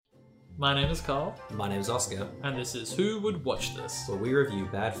My name is Carl, My name's Oscar, and this is Who Would Watch This? where we review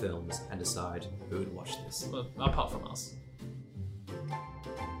bad films and decide who would watch this. Well, apart from us.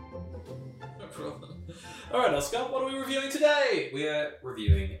 Alright, Oscar, what are we reviewing today? We are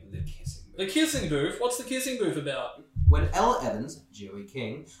reviewing The Kissing Booth. The Kissing Booth. What's The Kissing Booth about? When Ella Evans, Joey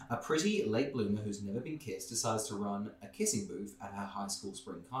King, a pretty late bloomer who's never been kissed, decides to run a kissing booth at her high school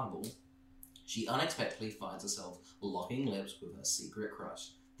spring carnival, she unexpectedly finds herself locking lips with her secret crush,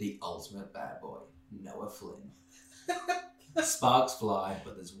 the ultimate bad boy, Noah Flynn. Sparks fly,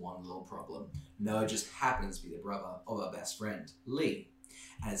 but there's one little problem. Noah just happens to be the brother of her best friend, Lee,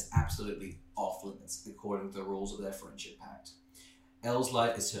 and is absolutely off limits according to the rules of their friendship pact. Elle's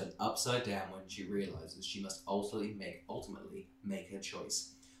life is turned upside down when she realizes she must ultimately make her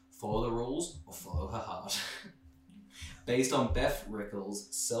choice. Follow the rules or follow her heart. Based on Beth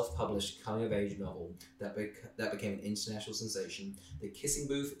Rickles' self-published coming-of-age novel that became an international sensation, The Kissing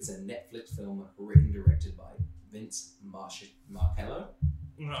Booth is a Netflix film written and directed by Vince Marcello.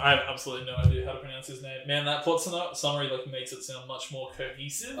 I have absolutely no idea how to pronounce his name. Man, that plot summary makes it sound much more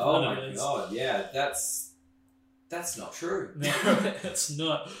cohesive Oh than my it is. god, yeah, that's not true. No, it's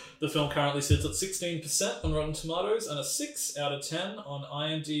not. The film currently sits at 16% on Rotten Tomatoes and a 6 out of 10 on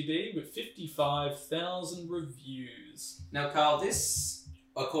IMDb with 55,000 reviews. Now, Carl, this,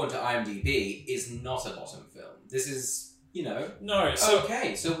 according to IMDb, is not a bottom film. This is, No, so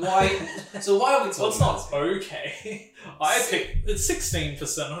okay. So why are we talking well, it's about not this? okay. It's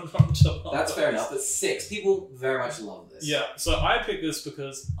 16% on Rotten Tomatoes. That's fair enough. That's 6. People very much love this. Yeah, so I picked this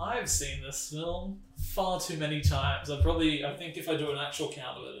because I've seen this film far too many times. I think if I do an actual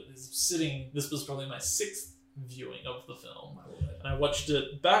count of it, this was probably my 6th viewing of the film. And I watched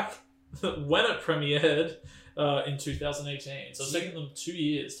it back when it premiered in 2018. So it's taken them 2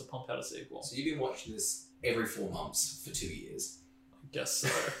 years to pump out a sequel. So you've been watching this every 4 months for 2 years. I guess so.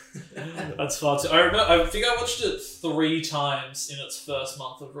 That's far too... I think I watched it 3 times in its first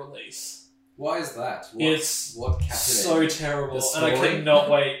month of release. Why is that? What captivated So terrible, the and I story? cannot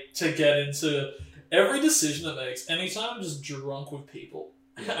wait to get into every decision it makes. Anytime I'm just drunk with people,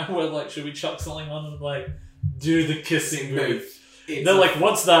 and we're like, should we chuck something on and do the kissing booth? They're like,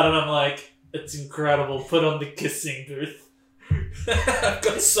 what's that? And I'm like, it's incredible. Put on the kissing booth. I've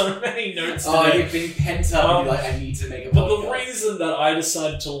got so many notes today. You've been pent up and you're like, I need to make a But podcast. the reason that I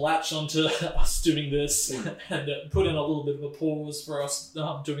decided to latch onto us doing this and put in a little bit of a pause for us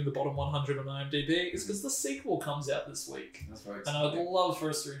doing the bottom 100 on IMDb is because the sequel comes out this week. That's very And I would love for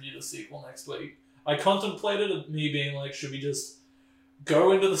us to review the sequel next week. I contemplated me being like, should we just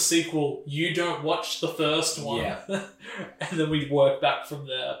go into the sequel, you don't watch the first one, Yeah. and then we work back from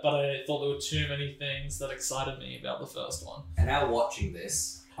there. But I thought there were too many things that excited me about the first one. And now watching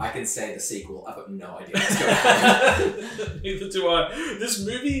this, I can say the sequel, I've got no idea what's going to happen. Neither do I. This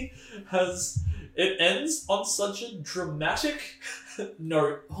movie it ends on such a dramatic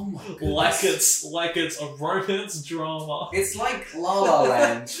note. Oh my goodness. Like it's a romance drama. It's like La La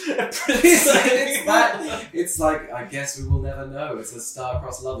Land. It's like, I guess we will never know. It's a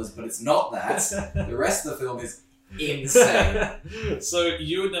star-crossed lovers, but it's not that. The rest of the film is insane. So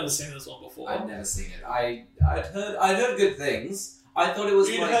you had never seen this one before? I'd never seen it. I'd heard good things. I thought it was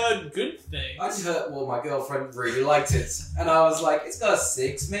You'd heard good things. I'd heard, my girlfriend really liked it. And I was like, it's got a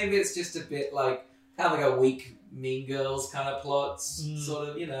 6. Maybe it's just a bit kind of like a weak Mean Girls kind of plots. Sort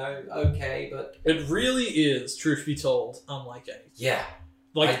of, okay, but... It really is, truth be told, unlike anything. Yeah.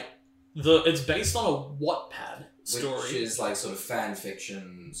 It's based on a Wattpad story. Which is sort of fan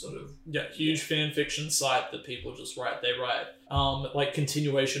fiction, sort of... Yeah, huge fan fiction site that people just write. They write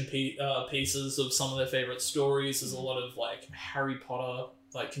continuation pieces of some of their favorite stories. There's a lot of Harry Potter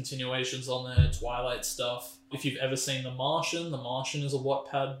continuations on there, Twilight stuff. If you've ever seen The Martian is a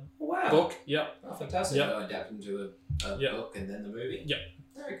Wattpad book. Yeah. Oh, fantastic. Yeah. Adapted into a book and then the movie. Yeah.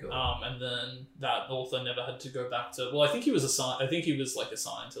 Very cool. And then that author never had to go back to... Well, I think he was a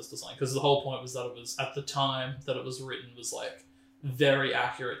scientist or something, because the whole point was that it was, at the time that it was written, was very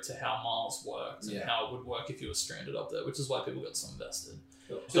accurate to how Mars worked and how it would work if you were stranded up there, which is why people got so invested.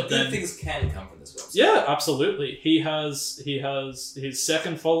 So good things can come from this website. Yeah, absolutely. He has his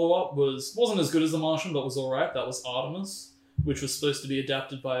second follow-up wasn't as good as The Martian, but was alright. That was Artemis, which was supposed to be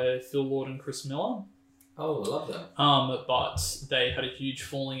adapted by Phil Lord and Chris Miller. Oh, I love that. But they had a huge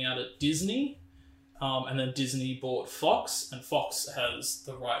falling out at Disney. And then Disney bought Fox, and Fox has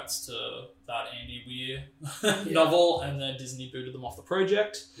the rights to that Andy Weir novel, and then Disney booted them off the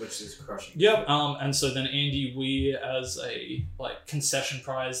project. Which is crushing. Yep. And so then Andy Weir, as a concession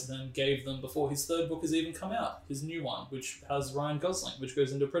prize, then gave them, before his third book has even come out, his new one, which has Ryan Gosling, which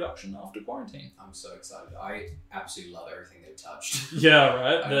goes into production after quarantine. I'm so excited. I absolutely love everything they've touched. Yeah,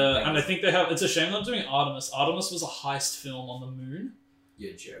 right. And I think they have. It's a shame not doing Artemis. Artemis was a heist film on the moon.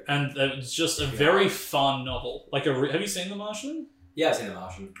 You're joking. And it's just a very fun novel. Have you seen The Martian? Yeah, I've seen The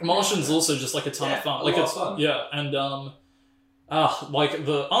Martian. Martian's also just a ton of fun. A lot of fun. Yeah, and the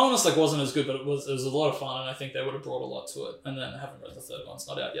Artemis wasn't as good, but it was a lot of fun, and I think they would have brought a lot to it. And then I haven't read the third one; it's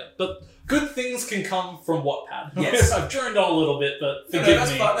not out yet. But good things can come from Wattpad. Yes, I've droned on a little bit, but forgive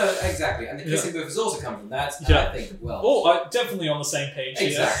me. Fun. No, exactly, and the kissing booth has also come from that. And I think, definitely on the same page.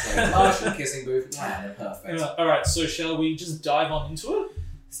 Exactly, Here. Martian kissing booth. Yeah, they're perfect. Yeah. All right, so shall we just dive on into it?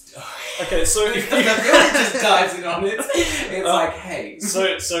 Okay, so if the film just dives in on it, it's like, hey. So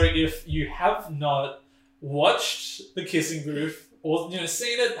if you have not watched The Kissing Booth, or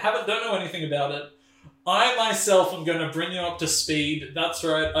seen it, don't know anything about it, I myself am going to bring you up to speed. That's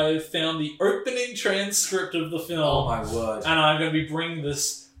right, I found the opening transcript of the film. Oh my word! And I'm going to be bringing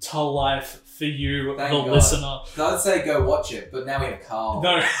this to life for you, Thank the God. listener. I'd say go watch it, but now we have Carl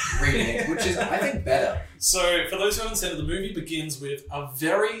reading it, which is, I think, better. So, for those who haven't seen it, the movie begins with a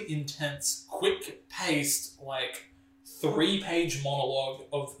very intense, quick-paced, 3-page monologue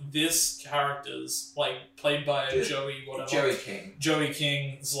of this character's, played by Joey, whatever. Joey King. Joey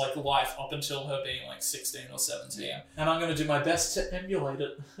King's, life up until her being, 16 or 17. Yeah. And I'm going to do my best to emulate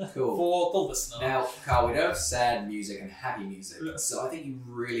it for the listener. Now, Carl, we don't have sad music and happy music, so I think you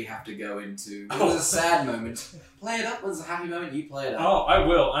really have to go into... It was a sad moment. Play it up. When it's a happy moment, you play it up. Oh, I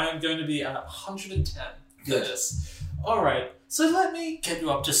will. I am going to be at 110 for this. Alright, so let me get you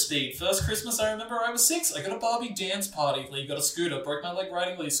up to speed. First Christmas, I remember I was 6. I got a Barbie dance party. Lee got a scooter. Broke my leg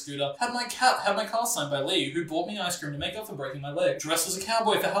riding Lee's scooter. Had my car signed by Lee, who bought me ice cream to make up for breaking my leg. Dressed as a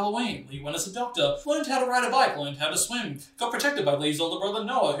cowboy for Halloween. Lee went as a doctor. Learned how to ride a bike. Learned how to swim. Got protected by Lee's older brother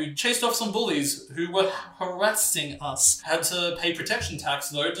Noah, who chased off some bullies who were harassing us. Had to pay protection tax,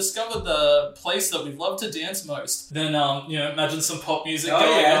 though. Discovered the place that we love to dance most. Then, imagine some pop music going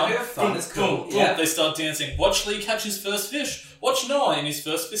on. A bit of fun. It's cool. Yeah. They start dancing. Watch Lee catch his first fish. Watch Noah in his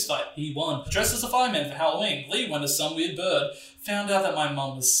first fistfight. He won. Dressed as a fireman for Halloween. Lee went as some weird bird. Found out that my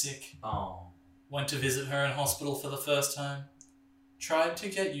mum was sick. Oh. Went to visit her in hospital for the first time. Tried to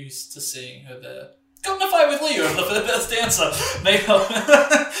get used to seeing her there. Got in a fight with Lee over the best dancer. Made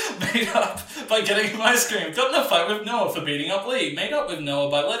up by getting him ice cream. Got in a fight with Noah for beating up Lee. Made up with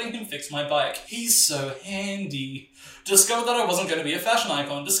Noah by letting him fix my bike. He's so handy. Discovered that I wasn't going to be a fashion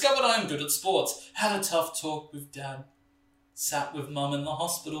icon. Discovered I'm good at sports. Had a tough talk with Dad. Sat with Mum in the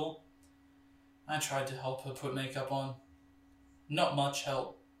hospital. I tried to help her put makeup on. Not much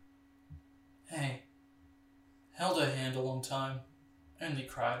help. Hey. Held her hand a long time. Only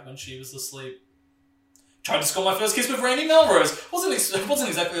cried when she was asleep. Tried to score my first kiss with Randy Melrose. Wasn't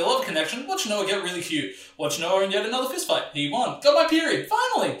exactly a love connection. Watch Noah get really cute. Watch Noah in yet another fistfight. He won. Got my period.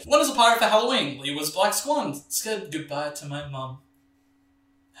 Finally! Went as a pirate for Halloween. Lee was Black Swan. Said goodbye to my mum.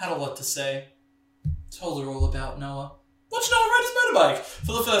 Had a lot to say. Told her all about Noah. Watch Noah ride his motorbike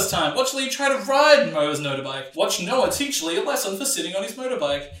for the first time. Watch Lee try to ride Noah's motorbike. Watch Noah teach Lee a lesson for sitting on his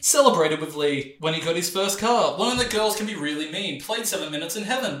motorbike. Celebrated with Lee when he got his first car. Learned that girls can be really mean. Played 7 minutes in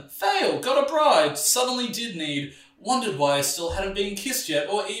heaven. Fail. Got a bride. Suddenly did need. Wondered why I still hadn't been kissed yet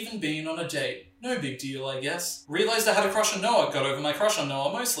or even been on a date. No big deal, I guess. Realised I had a crush on Noah. Got over my crush on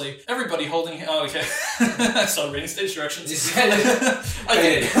Noah, mostly. Everybody holding... Oh, okay. I started reading stage directions.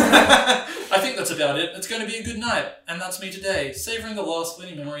 I think that's about it. It's going to be a good night. And that's me today, savouring the last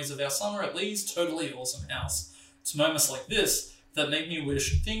fleeting memories of our summer at Lee's totally awesome house. It's moments like this that make me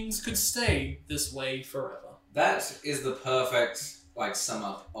wish things could stay this way forever. That is the perfect, sum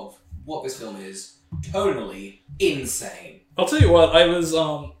up of what this film is. Tonally insane. I'll tell you what, I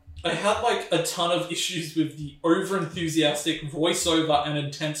had a ton of issues with the over-enthusiastic voiceover and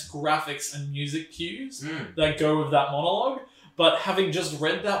intense graphics and music cues that go with that monologue. But having just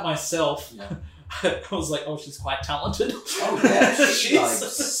read that myself, I was like, oh, she's quite talented. Oh, yeah. She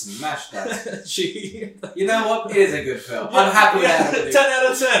smashed that. You know what? It is a good film. Yeah, I'm happy with that. 10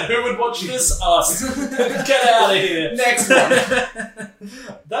 out of 10. Who would watch this? Us. Get out of here. Next one.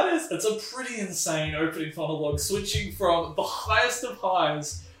 It's a pretty insane opening monologue, switching from the highest of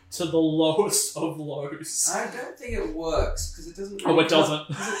highs to the lowest of lows. I don't think it works, because it doesn't... It doesn't.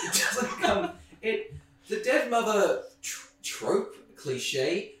 It doesn't come... The dead mother trope,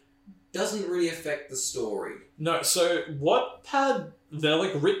 cliche, doesn't really affect the story. No, so Wattpad, they're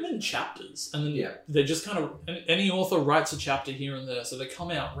like written in chapters, and then Yeah. they're just kind of, any author writes a chapter here and there, so they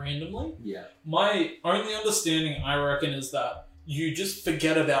come out randomly. Yeah. My only understanding, I reckon, is that you just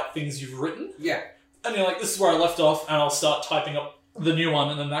forget about things you've written, Yeah. and you're like, this is where I left off, and I'll start typing up the new one,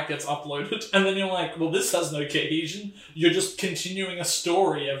 and then that gets uploaded, and then you're like, well, this has no cohesion. You're just continuing a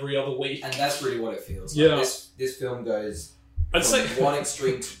story every other week. And that's really what it feels Yeah. like. This film goes I'd from say one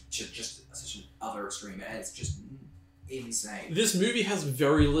extreme to just such an other extreme, and it's just insane. this movie has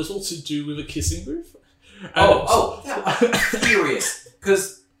very little to do with a kissing booth. I'm furious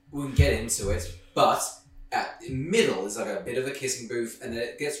because we can get into it, but at the middle is like a bit of a kissing booth, and then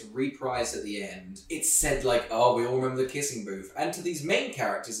it gets reprised at the end. It's said like, "Oh, we all remember the kissing booth," and to these main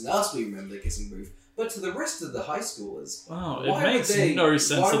characters and us, we remember the kissing booth. But to the rest of the high schoolers, Wow, why it would makes they- no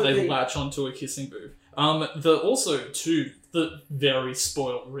sense why that would they they- latch onto a kissing booth. Also, too, the very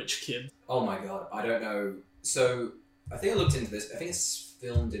spoiled rich kid. oh my god, I don't know. So I think I looked into this. I think it's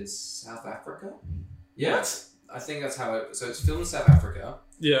filmed in South Africa. Yeah, What? I think that's how it. So it's filmed in South Africa,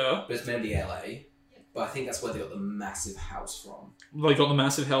 Yeah, but it's meant to be LA. But I think that's where they got the massive house from. they got the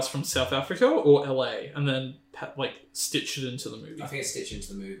massive house from South Africa or LA, and then stitched it into the movie. I think it's stitched into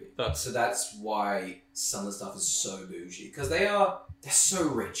the movie. That's So that's why some of the stuff is so bougie. Because they're so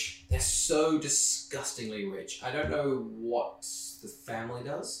rich. They're so disgustingly rich. I don't know what the family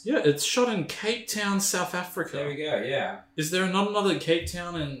does. yeah. It's shot in Cape Town, South Africa. There we go, yeah. Is there not another Cape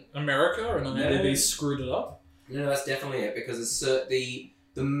Town in America, and IMDb screwed it up? No, that's definitely it. Because it's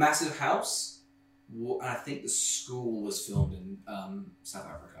the massive house, and I think the school was filmed in South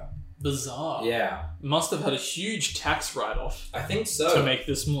Africa. Bizarre. Yeah. Must have had a huge tax write-off I think so. to make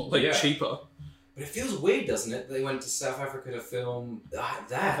this more Yeah. cheaper. But it feels weird, doesn't it? They went to South Africa to film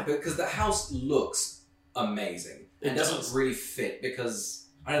that because the house looks amazing. And It doesn't does. really fit because,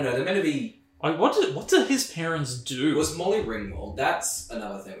 I don't know, they're meant to be... What did his parents do? It was Molly Ringwald. That's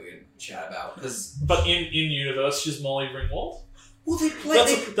another thing we can chat about. Because, But in universe, she's Molly Ringwald. well, they play...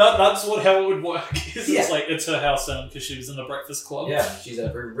 That's how it would work. Is Yeah. It's like it's her house because she was in the Breakfast Club. Yeah, she's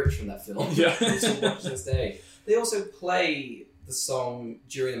very rich from that film. Yeah. We still watch this day. They also play the song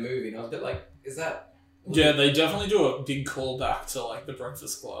during the movie, and I was a bit like, is that... Yeah, they definitely do a big callback to like the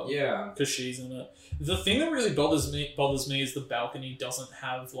Breakfast Club. Yeah. Because she's in it. The thing that really bothers me is the balcony doesn't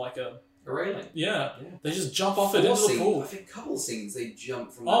have like a A railing. yeah. Yeah. They just jump off it into the pool. I think a couple of scenes they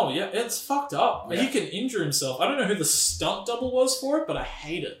jump from... Oh yeah, it's fucked up. Yeah. He can injure himself. I don't know who the stunt double was for it, but I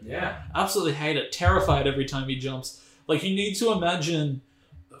hate it. Yeah. Absolutely hate it. Terrified every time he jumps. Like you need to imagine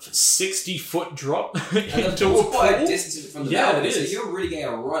a 60-foot drop And the into a pool's pool. quite distant from the Yeah, balcony, it so is. you're really getting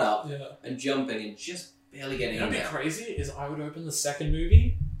a run up Yeah. and jumping and just barely getting You know in what'd be there. crazy is I would open the second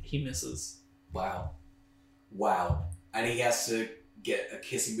movie, he misses. Wow. And he has to get a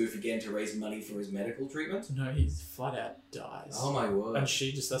kissing booth again to raise money for his medical treatment? No, he flat out dies. Oh my word. And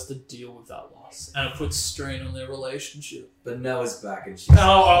she just has to deal with that loss. And it puts strain on their relationship. But Noah's back and she's...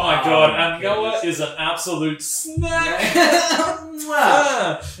 Oh my god, my and Noah goodness. is an absolute snack!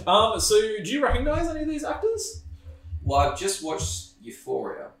 Mwah. Yeah. So do you recognise any of these actors? Well, I've just watched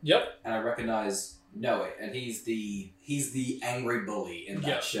Euphoria, Yep. and I recognise Noah, and he's the angry bully in that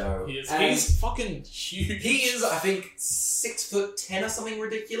Yeah, show. He is. And He's fucking huge. he is, I think, 6'10" or something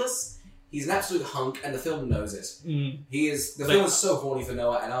ridiculous. He's an absolute hunk, and the film knows it. Mm. He is. The Like- film is so horny for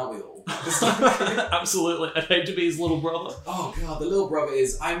Noah, and aren't we all? Absolutely. I'd hate to be his little brother. Oh god, the little brother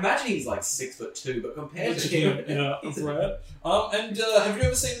is. I imagine he's like 6'2", but compared to him, Yeah, that's right. And have you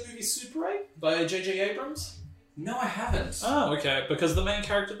ever seen the movie Super 8 by J.J. Abrams? no, I haven't. Oh, okay. Because the main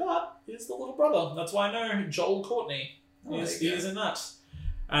character of that is the little brother. That's why I know Joel Courtney. Oh, He's there you go. in that.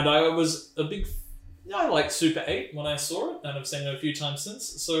 And I was a big... I liked Super 8 when I saw it, and I've seen it a few times since.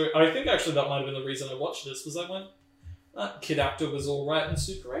 So I think actually that might have been the reason I watched this, was I went, that kid actor was alright in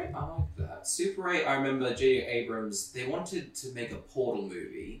Super 8. I like that. Super 8, I remember J.J. Abrams, they wanted to make a Portal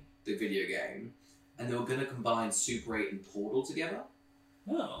movie, the video game, and they were going to combine Super 8 and Portal together.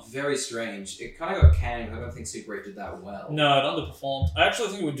 Oh. Very strange. It kind of got canned, but I don't think Super 8 did that well. No, it underperformed. I actually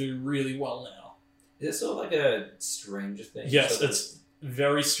think it would do really well now. Is it sort of like a Stranger Things? Yes, sort of- it's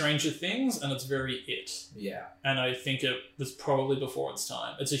very Stranger Things, and it's very It. Yeah. And I think it was probably before its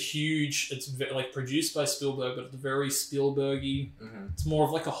time. It's a huge... It's like produced by Spielberg, but it's very Spielbergy. Mm-hmm. It's more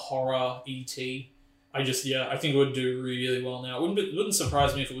of like a horror E.T. I think it would do really well now. It wouldn't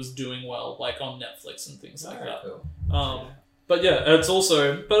surprise me if it was doing well, like on Netflix and things like that. Cool. But yeah, it's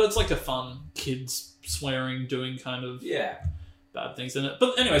also... But it's like a fun kids swearing, doing kind of... Yeah. bad things in it.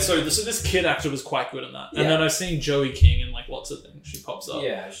 But anyway, so this kid actor was quite good in that. And Yeah. then I've seen Joey King in like lots of things. She pops up.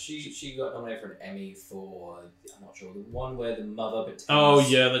 Yeah, she got nominated for an Emmy for, I'm not sure, the one where the mother pretends. Oh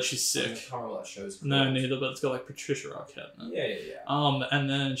yeah, that she's I sick. can't remember what that show's called. No, neither. But it's got like Patricia Arquette in it. Yeah. And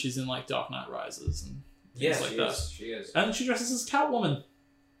then she's in like Dark Knight Rises and Yeah, things like that. she is. And she dresses as Catwoman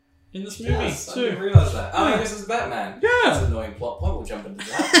in this movie Yes, I too. didn't realise that. Oh, Yeah. this is Batman. Yeah. That's an annoying plot point. We'll jump into I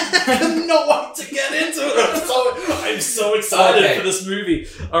that. cannot wait to get into it. I'm so excited Okay. for this movie.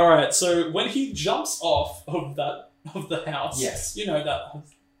 All right, so when he jumps off of the house, Yes. you know that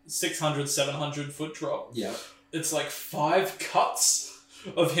 600, 700 foot drop. Yeah. It's like 5 cuts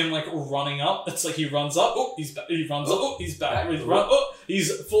of him like running up. It's like he runs up. Oh, he's back. He runs up. Oh, he's back. Back.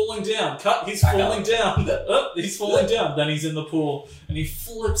 He's falling down. Cut. He's Back falling up. down. He's falling down. Then he's in the pool and he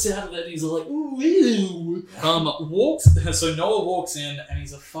flips out of it. And he's like, ooh, ew. So Noah walks in and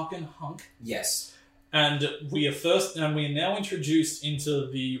he's a fucking hunk. Yes. And we are now introduced into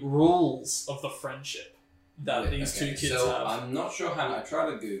the rules of the friendship that these two kids so have. I'm not sure how. I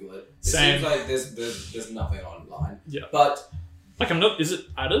tried to Google it. It Same. seems like there's nothing online. Yeah. But Like, I'm not. Is it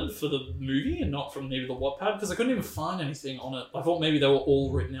added for the movie and not from maybe the Wattpad? Because I couldn't even find anything on it. I thought maybe they were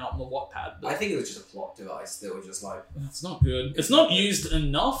all written out on the Wattpad. But I think it was just a plot device. They were just like. that's not good. It's not used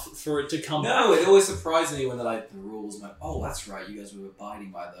enough for it to come No, back. it always surprised me when they're like the rules. I'm like, oh, that's right. You guys were abiding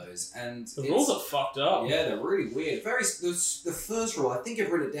by those, and The rules are fucked up. Yeah, they're really weird. The first rule, I think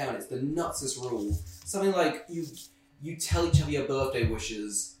I've written it down. It's the nutsest rule. Something like you tell each other your birthday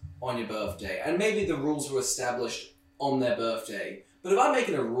wishes on your birthday, and maybe the rules were established on their birthday. But if I'm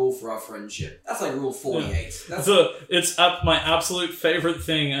making a rule for our friendship, that's like rule 48. That's It's my absolute favorite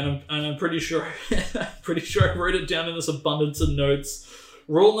thing, and I'm pretty sure I wrote it down in this abundance of notes.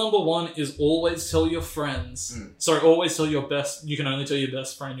 Rule number 1 is always tell your friends. Sorry, always tell your best. You can only tell your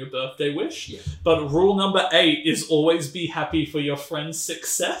best friend your birthday wish. Yeah. But rule number 8 is always be happy for your friend's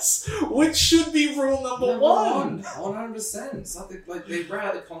success, which should be rule number 1. 100%. Something like they ran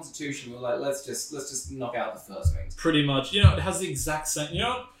out the Constitution. We're like, let's just knock out the first things. Pretty much. You know, it has the exact same. You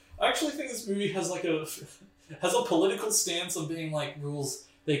know, I actually think this movie has like has a political stance on being like rules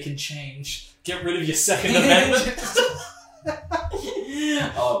they can change. Get rid of your Second Amendment.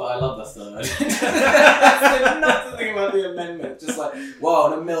 Oh, but I love the third. That's the nuts thing about the amendment. Just like, wow,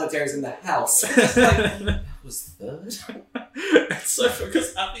 the military's in the house. Just like, that was third? It's so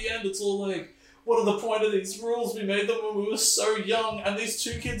because at the end it's all like, what are the point of these rules? We made them when we were so young, and these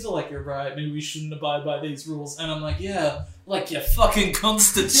two kids are like, you're right, maybe we shouldn't abide by these rules. And I'm like, yeah, like your fucking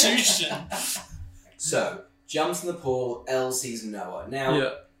constitution. So, jumps in the pool, Elle sees Noah. Now, Yeah.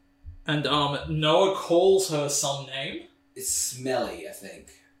 And Noah calls her some name. it's smelly, I think.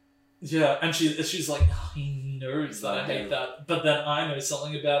 Yeah, and she's like, oh, he knows that I hate that, but then I know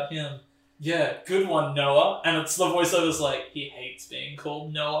something about him. Yeah, good one, Noah. And it's the voiceover's like, he hates being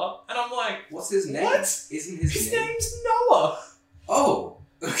called Noah. And I'm like, What's his name? What? Isn't his his name? name's Noah. Oh,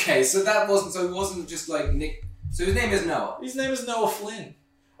 okay, so it wasn't just like Nick. So his name is Noah. His name is Noah Flynn.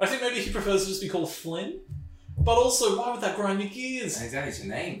 I think maybe he prefers to just be called Flynn. But also, why would that grind your gears? Exactly, it's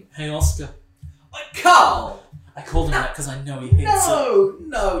your name. Hey, Oscar. Like, Carl! I called him that because I know he hates it.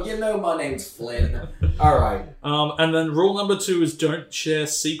 No, you know my name's Flynn. Alright. And then rule number 2 is don't share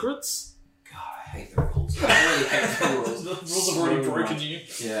secrets. God, I hate the rules. I really hate the rules. The rules have already broken you.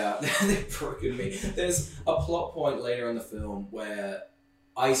 Yeah, they've broken me. There's a plot point later in the film where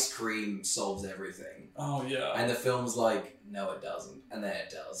ice cream solves everything. Oh, yeah. And the film's like, no, it doesn't. And then it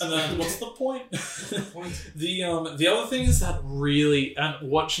does. And then what's the point? point? The other thing is that really, and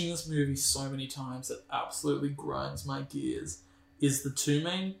watching this movie so many times, that absolutely grinds my gears, is the two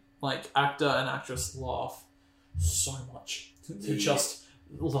main actor and actress laugh so much. They're just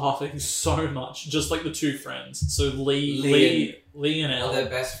laughing so much, just like the two friends. So Lee and Elle. They're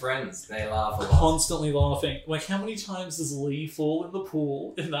best friends. They laugh a lot. Constantly laughing. Like, how many times does Lee fall in the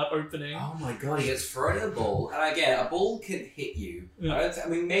pool in that opening? Oh my god, he gets thrown in a ball. And again, a ball can hit you. Yeah. I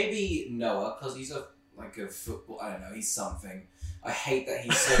mean, maybe Noah, because he's a football, I don't know, he's something. I hate that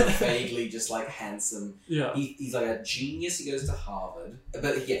he's so vaguely just handsome. Yeah. He's like a genius. He goes to Harvard.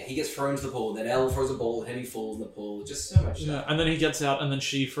 But yeah, he gets thrown into the pool. Then Elle throws a ball and he falls in the pool. Just so much Yeah, stuff. and then he gets out, and then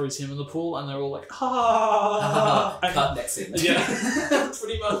she throws him in the pool, and they're all like, ha! And- Cut next scene. Yeah,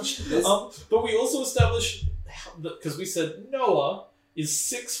 pretty much. But we also established, because we said Noah is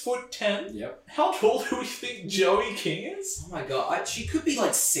 6'10". Yep. How tall do we think Joey King is? Oh my god, she could be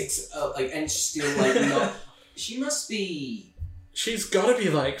 6, and still not. She must be. She's got to be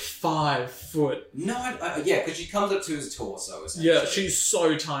 5 foot. No, yeah, because she comes up to his torso. Essentially. Yeah, she's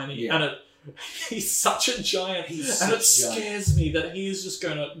so tiny, Yeah. and He's such a giant, He's and it such a giant. scares me that he is just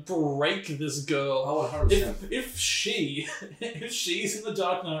going to break this girl. Oh, 100%. If she's in The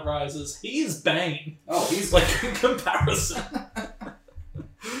Dark Knight Rises, he is Bane. Oh, he's Like, in comparison.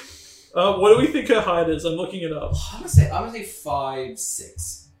 What do we think her height is? I'm looking it up. I'm gonna say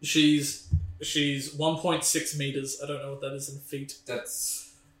 5'6". She's 1.6 meters. I don't know what that is in feet.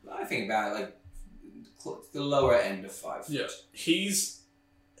 That's, I think about like the lower end of 5 foot. Yeah. He's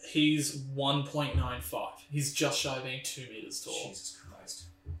 1.95. He's just shy of being 2 meters tall. Jesus Christ.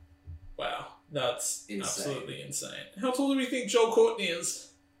 Wow. That's Insane. absolutely insane. How tall do we think Joel Courtney is?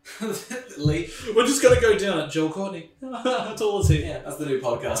 Lee. We're just going to go down at Joel Courtney. How tall is he? Yeah, that's the new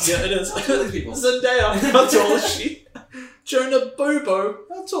podcast. Yeah, it is. How tall are these people? Zendaya. How tall is she? Jonah Bobo.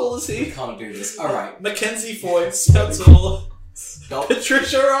 How tall is We he? can't do this. Alright. Mackenzie Foyce. How tall? Stop.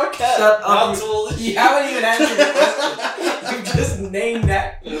 Patricia Arquette. Shut How up. tall is she? You haven't even answered the question. You've just named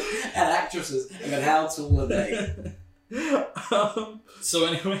actors and actresses and then how tall are they? So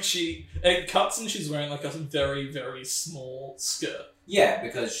anyway, it cuts and she's wearing like a very, very small skirt. Yeah,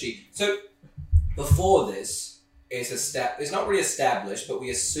 because so before this, it's not really established, but we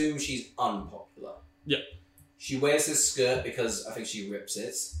assume she's unpopular. Yeah. She wears this skirt because I think she rips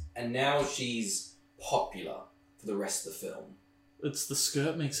it, and now she's popular for the rest of the film. It's the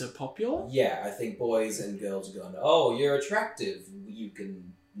skirt makes her popular? Yeah, I think boys and girls are going, oh, you're attractive, you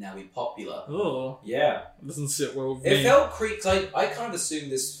can now be popular. Oh, Yeah. doesn't sit well with It me. felt creepy. I kind of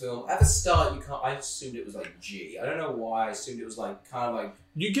assumed this film at the start. I assumed it was like G. I don't know why. I assumed it was like kind of like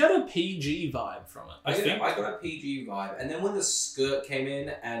You get a PG vibe from it. I think. I got a PG vibe, and then when the skirt came in,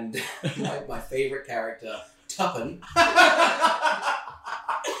 and my favorite character Tuppen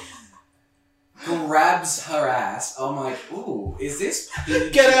grabs her ass. I'm like, ooh, is this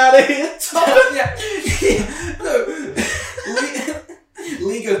PG? Get out of here, Tuppen! Yeah. No.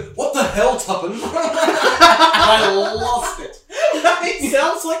 Lee goes, what the hell, Tuppen? I lost it. He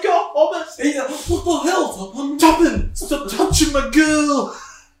sounds like a hobbit. He's like, what the hell, Tuppen? Tuppen, stop touching my girl.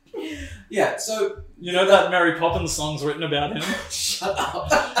 Yeah, so You know that Mary Poppins song's written about him? shut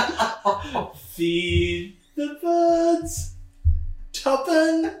up. Feed the birds.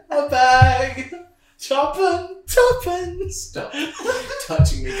 Tuppen, a bag. Tuppen, Tuppen. Stop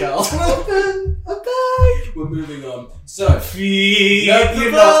touching me, Carl. Tuppen, a bag. We're moving on. So, Feed No, the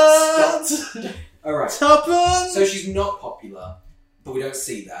you're not. birds. alright. Tuppen. So she's not popular, but we don't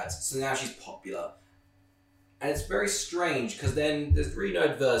see that. So now she's popular. And it's very strange, because then there's really no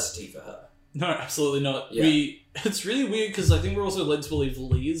adversity for her. No, absolutely not. Yeah. It's really weird because I think we're also led to believe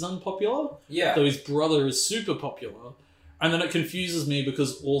Lee is unpopular, Yeah. though his brother is super popular. And then it confuses me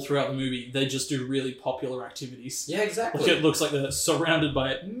because all throughout the movie, they just do really popular activities. Yeah, exactly. Like, it looks like they're surrounded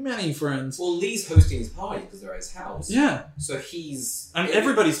by many friends. Well, Lee's hosting his party because they're at his house. Yeah. So he's... And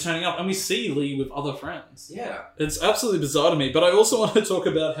everybody's turning up, and we see Lee with other friends. Yeah. It's absolutely bizarre to me. But I also want to talk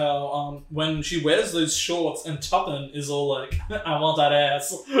about how when she wears those shorts and Tuppen is all like, I want that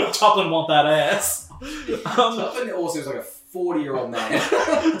ass. Tuppen want that ass. Tuppen also is like a 40-year-old man.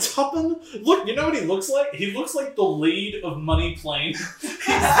 Tuppen, look, you know what he looks like? He looks like the lead of Money Plane. He's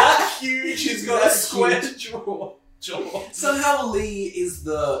that huge, he's got a That square jaw. Somehow Lee is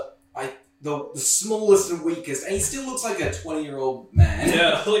the smallest and weakest, and he still looks like a 20-year-old man.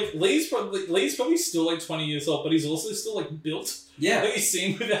 Yeah, like Lee's probably still like 20 years old, but he's also still like built. Yeah. Like you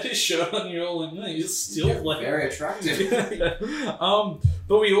see him without his shirt on, you're all like, no, he's still Yeah, like very attractive. Yeah.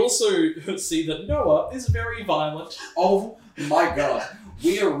 But we also see that Noah is very violent. Oh my god.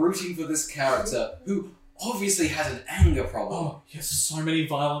 We are rooting for this character who obviously has an anger problem. Oh, he has so many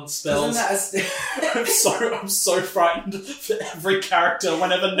violent Isn't spells. that I'm so frightened for every character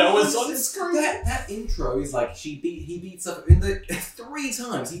whenever Noah's on screen. That intro is like he beats up in the 3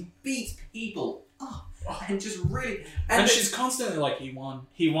 times he beats people up and just really And it's- she's constantly like, he won.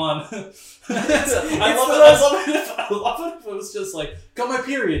 I it's love it if it was just like, got my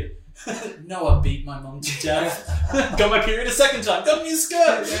period. Noah beat my mum to death. Got my period a second time. Got a new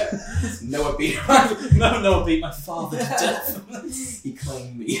skirt. Noah beat Noah beat my father to death. he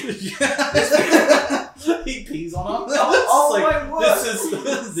claimed me. He pees on her. Oh It's my word.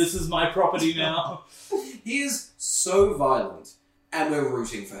 This is my property now. He is so violent, and we're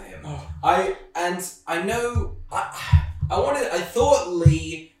rooting for him. Oh. I thought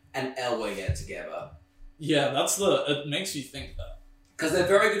Lee and Elway get together Yeah, it makes you think that. because they're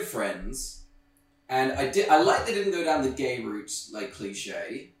very good friends, and I like they didn't go down the gay route like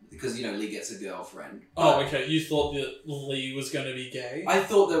cliche. because Lee gets a girlfriend. Oh, okay. You thought that Lee was going to be gay? I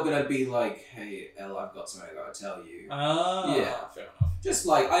thought they were going to be like, hey, Elle, I've got something I got to tell you. Ah, Yeah. fair enough. Just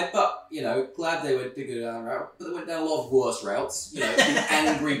like, glad they went to go down that route, but they went down a lot of worse routes. An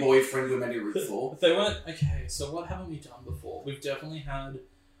angry boyfriend we're meant to root for. They weren't... Okay, so what haven't we done before? We've definitely had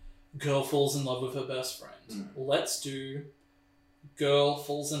girl falls in love with her best friend. Let's do girl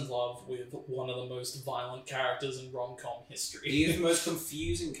falls in love with one of the most violent characters in rom-com history. He is the most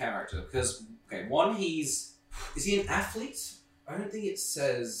confusing character, because, one, is he an athlete? I don't think it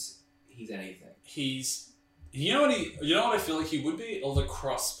says he's anything. You know what I feel like he would be? A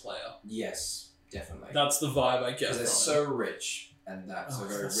lacrosse player. Yes, definitely. That's the vibe I get because from they're so rich, and that's a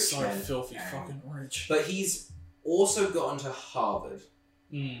very rich so man. filthy fucking rich. But he's also gotten to Harvard,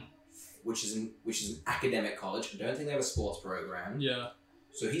 Mm. which is an academic college. I don't think they have a sports program. Yeah.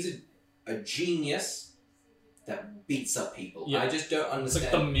 So he's a genius that beats up people. Yeah. I just don't It's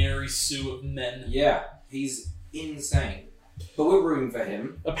understand. like the Mary Sue of men. Yeah, he's insane. But we're rooting for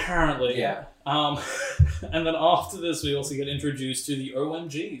him. Apparently. Yeah. And then after this, we also get introduced to the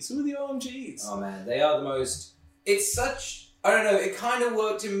OMGs. Who are the OMGs? Oh man, they are the most... It's such... I don't know, it kind of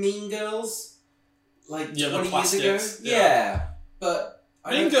worked in Mean Girls, like 20 years ago. plastics, Yeah. But...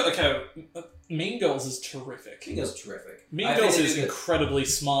 Mean Girls is terrific. Mean Girls is terrific. Mean Girls is incredibly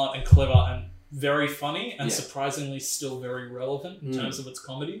smart and clever and very funny and surprisingly still very relevant in terms of its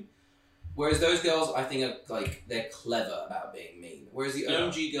comedy. Whereas those girls, I think, are they're clever about being mean. Whereas the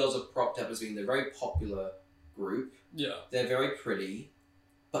OMG girls are propped up as being the very popular group. Yeah. They're very pretty,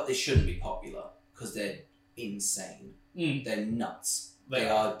 but they shouldn't be popular because they're insane. They're nuts. They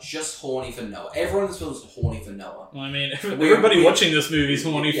are just horny for Noah. Everyone in this film is horny for Noah. Well, I mean, everybody watching this movie is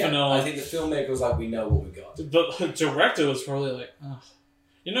horny for Noah. I think the filmmaker was like, we know what we got. But the director was probably like, oh.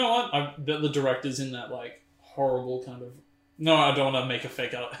 You know what? I bet the director's in that, like, horrible kind of... No, I don't want to make a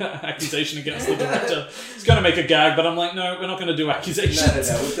fake accusation against the director. He's going to make a gag, but I'm like, no, we're not going to do accusations.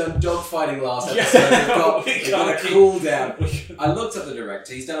 No. We've done dogfighting last episode. We've got to cool down. I looked at the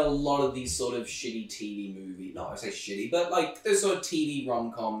director. He's done a lot of these sort of shitty TV movies. Not I say shitty, but like those sort of TV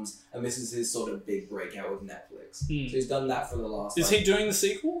rom-coms, and this is his sort of big breakout with Netflix. So he's done that for the last... Is he doing the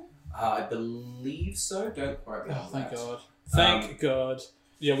sequel? I believe so. Don't quite remember. Oh, thank God. Thank God.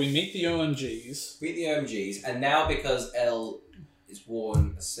 Yeah, we meet the OMGs. Meet the OMGs, and now because Elle is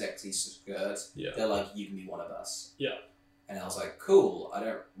worn a sexy skirt, they're like, you can be one of us. Yeah. And Elle's like, cool, I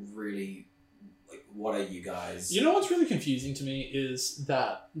don't really... Like, what are you guys? You know what's really confusing to me is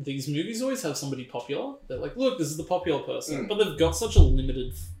that these movies always have somebody popular. They're like, look, this is the popular person. But they've got such a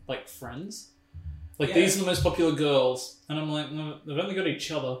limited, like, friends. Like, these are the most popular girls. And I'm like, no, they've only got each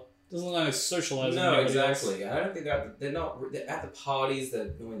other. Doesn't look like they're socializing. No, exactly. Else. I don't think they're at the parties. They're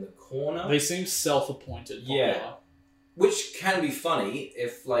in the corner. They seem self-appointed. Popular. Yeah, which can be funny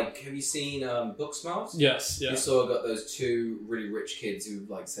if, like, have you seen Booksmart? Yes. Yeah. You sort of got those two really rich kids who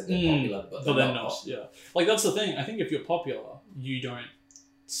like said they're popular, but they're not. Yeah, like that's the thing. I think if you're popular, you don't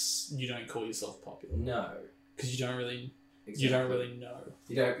call yourself popular. No, because you don't really. Exactly. You don't really know.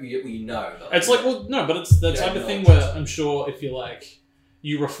 You know. It's like, well, no, but it's the type of thing where I'm sure if you like.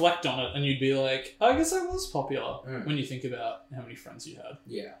 You reflect on it and you'd be like, I guess I was popular when you think about how many friends you had.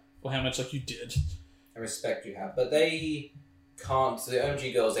 Yeah. Or how much like you did. I respect you have. But they can't... So the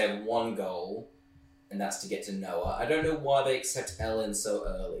OMG girls, they have one goal, and that's to get to Noah. I don't know why they accept Ellen so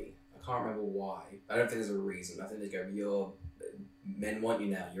early. I can't remember why. I don't think there's a reason. I think they go, men want you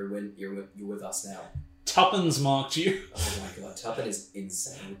now. You're with us now. Tuppence marked you. Oh my God, Tuppen is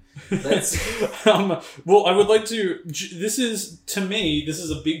insane. Well, I would like to... This is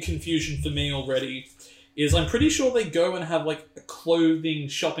a big confusion for me already, is I'm pretty sure they go and have, like, a clothing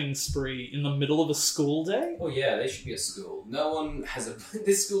shopping spree in the middle of a school day. Oh yeah, they should be at school. No one has a...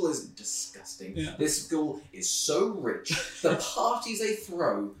 This school is disgusting. Yeah. This school is so rich. The parties they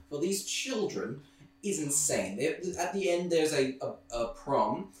throw for these children... is insane. At the end, there's a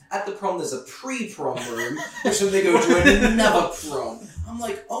prom. At the prom, there's a pre-prom room, which then they go to another prom. I'm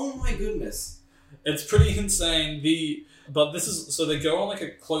like, oh my goodness. It's pretty insane. But this is... So they go on like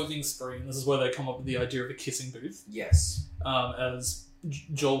a clothing spree, and this is where they come up with the idea of a kissing booth. Yes. As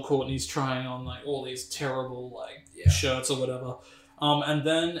Joel Courtney's trying on like all these terrible like shirts or whatever. And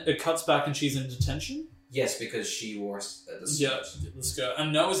then it cuts back and she's in detention. Yes, because she wore the skirt. Yeah, the skirt.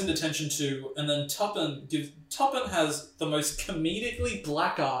 And Noah's in detention too. And then Tuppen has the most comedically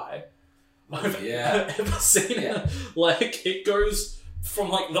black eye I've ever seen. Yeah. Like, it goes from,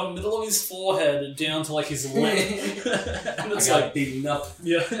 like, the middle of his forehead down to, like, his lip. And it's like... big enough.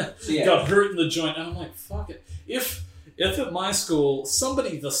 Yeah. Got hurt in the joint. And I'm like, fuck it. If at my school,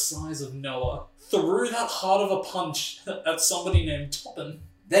 somebody the size of Noah threw that hard of a punch at somebody named Tuppen...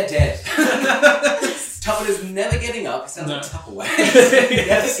 They're dead. Tuppen is never getting up. He sounds like Tupperware.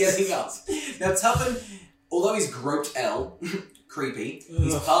 Never getting up. Now Tuppen, although he's groped Elle, creepy,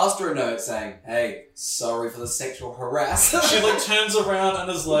 he's passed her a note saying, "Hey, sorry for the sexual harassment." She like turns around and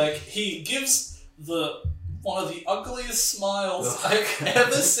is like, he gives one of the ugliest smiles I've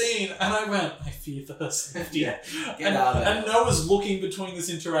ever seen, and I went, I fear for her safety. Yeah, get out of there. And Noah's looking between this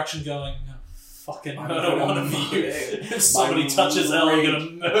interaction going, "No, fucking murder one of you. If somebody touches Elle, I'm gonna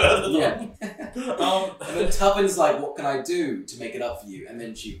murder them." And then Tuppen's like, "What can I do to make it up for you?" And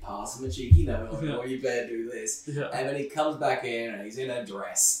then she passes him a cheeky note, "Oh, you better do this." Yeah. And then he comes back in and he's in a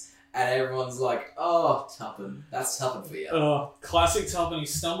dress. And everyone's like, "Oh, Tuppen. That's Tuppen for you." Classic Tuppen. He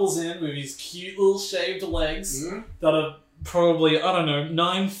stumbles in with his cute little shaved legs that are probably, I don't know,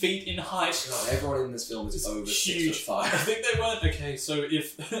 9 feet in height. God, everyone in this film is over huge. 6'5". I think they weren't. Okay, so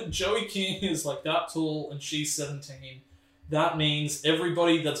if Joey King is like that tall and she's 17, that means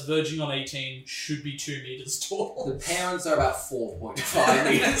everybody that's verging on 18 should be 2 meters tall. The parents are about 4.5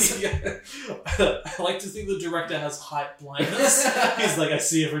 meters. I like to think the director has height blindness. He's like, I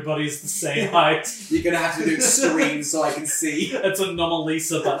see everybody's the same height. You're going to have to do screens so I can see. It's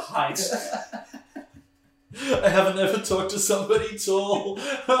anomalisa, but height. I haven't ever talked to somebody tall.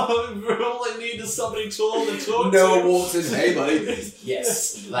 All I need is somebody tall to talk to. Noah walks in, "Hey buddy."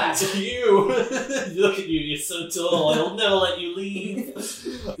 Yes, that's you. Look at you, you're so tall. I'll never let you leave.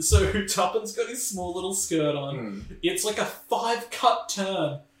 So Tuppen's got his small little skirt on. It's like a 5-cut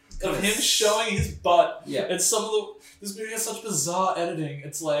turn of him showing his butt. Yeah. And this movie has such bizarre editing.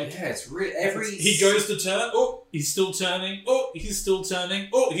 It's like, yeah, it's really he goes to turn. Oh, he's still turning. Oh, he's still turning.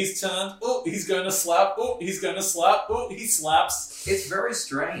 Oh, he's turned. Oh, he's going to slap. Oh, he's going to slap. Oh, he slaps. It's very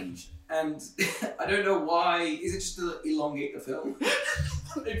strange, and I don't know why. Is it just to elongate the film?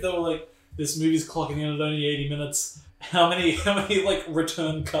 Maybe they were like, this movie's clocking in at only 80 minutes. How many like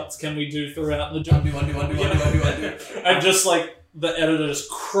return cuts can we do throughout the job? Undo. And just like the editor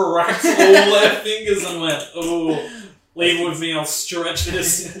just cracked all their fingers and went, "Oh, leave it with me, I'll stretch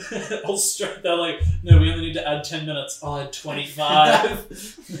this." I'll stretch. They're like, "No, we only need to add 10 minutes. I'll add 25.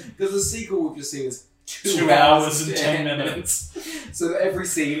 Because the sequel we've just seen is 2 hours and 10 minutes. So every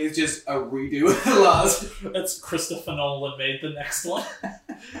scene is just a redo of the last. That's Christopher Nolan made the next one.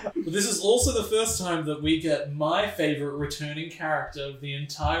 But this is also the first time that we get my favourite returning character of the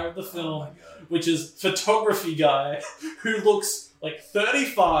entire of the film, which is photography guy, who looks like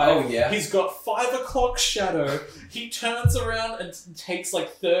 35. Oh, yeah. He's got 5 o'clock shadow. He turns around and takes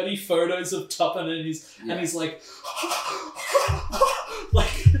like 30 photos of Tuppen, and he's like,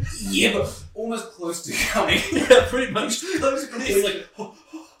 like, yeah, but almost close to coming. Yeah, pretty much. He's like,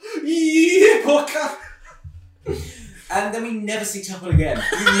 yeah, Boca. And then we never see Tuppen again.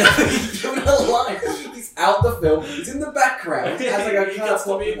 We never give him a line. He's out the film. He's in the background. He has like a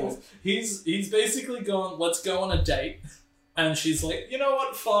car. He's basically gone, "Let's go on a date." And she's like, "You know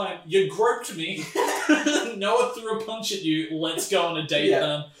what? Fine. You groped me. Noah threw a punch at you. Let's go on a date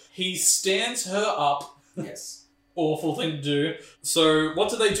then." He stands her up. Yes. Awful thing to do. So what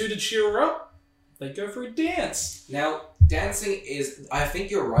do they do to cheer her up? They go for a dance. Now, dancing is... I think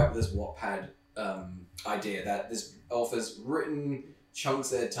you're right with this Wattpad idea that this author's written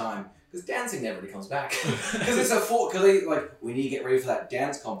chunks at a time. Because dancing never really comes back. Because it's because they we need to get ready for that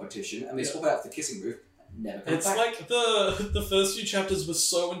dance competition, and they swap it out for the kissing booth. Never comes back. It's like the first few chapters were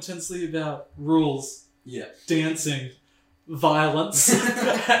so intensely about rules, dancing, violence,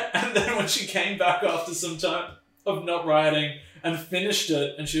 and then when she came back after some time of not writing and finished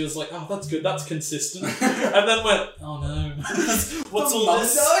it, and she was like, "Oh, that's good, that's consistent," and then went, "Oh no, what's all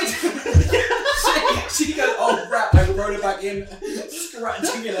this?" She goes, "Oh crap, I wrote it back in,"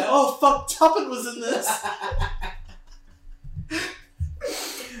 scratching it out. "Oh fuck, Tuppen was in this."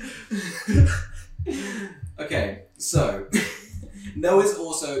 Okay, so Noah's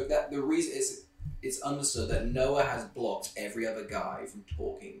also that the reason it's understood that Noah has blocked every other guy from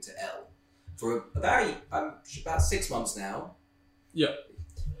talking to Elle for about 6 months now. Yeah.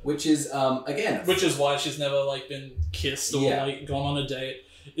 Which is which is why she's never been kissed or gone on a date.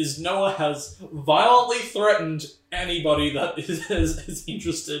 Is Noah has violently threatened anybody that is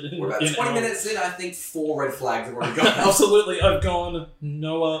interested in. We're about 20 minutes in, I think 4 red flags have already gone. Absolutely, I've gone,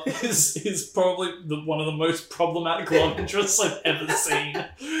 Noah is probably one of the most problematic love interests I've ever seen.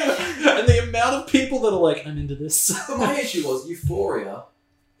 And the amount of people that are like, I'm into this. But my issue was, Euphoria,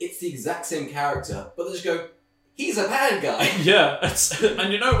 it's the exact same character, but they just go, he's a bad guy. Yeah,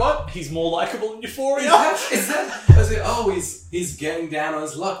 and you know what? He's more likable in Euphoria. Is that? I was like, he's getting down on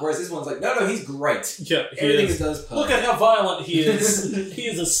his luck, whereas this one's like, no, he's great. Yeah, everything he does perfect. Look at how violent he is. He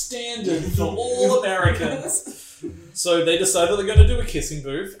is a standard for all Americans. So they decide that they're going to do a kissing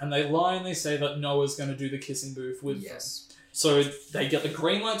booth, and they lie and they say that Noah's going to do the kissing booth with them. Yes. So they get the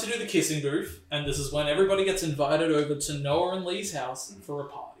green light to do the kissing booth, and this is when everybody gets invited over to Noah and Lee's house for a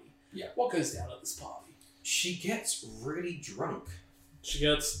party. Yeah. What goes down at this party? She gets really drunk. She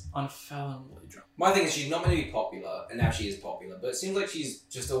gets unfathomably drunk. My thing is, she's not meant to be popular, and now she is popular, but it seems like she's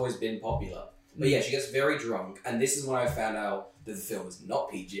just always been popular. But yeah, she gets very drunk, and this is when I found out that the film is not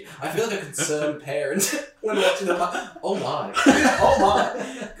PG. I feel like a concerned parent when watching the oh my. Oh my.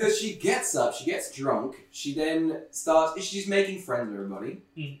 Because she gets up, she gets drunk, she then starts, she's making friends with everybody.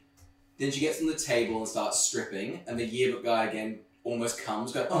 Then she gets on the table and starts stripping, and the yearbook guy again almost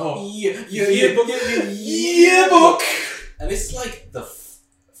comes, going, yearbook. And this is like the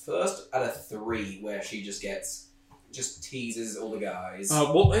first out of 3 where she just teases all the guys.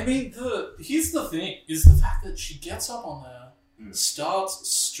 Well, I mean, here's the thing, is the fact that she gets up on there, starts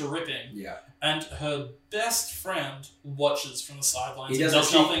stripping, and her best friend watches from the sidelines and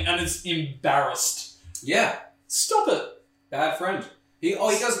does nothing, and is embarrassed. Yeah. Stop it. Bad friend. He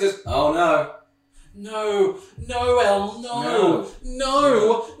goes, oh no. No, El, no.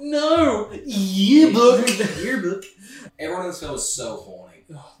 Yearbook. Everyone in this film is so horny.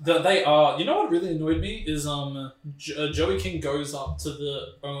 They are. You know what really annoyed me is Joey King goes up to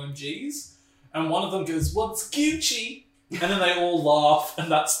the OMGs, and one of them goes, "What's Gucci?" And then they all laugh, and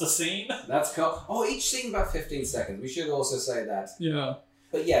that's the scene. That's cool. Oh, each scene about 15 seconds. We should also say that. Yeah.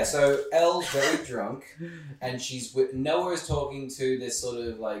 But yeah, so Elle's very drunk, and she's with Noah is talking to this sort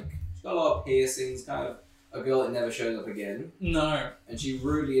of like, she's got a lot of piercings, kind of a girl that never shows up again. No. And she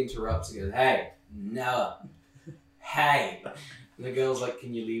rudely interrupts and goes, "Hey, Noah. Hey." And the girl's like,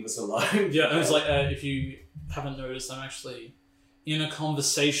 "Can you leave us alone?" Yeah, and it's like, if you haven't noticed, I'm actually in a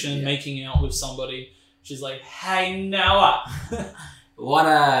conversation, making out with somebody. She's like, "Hey, Noah.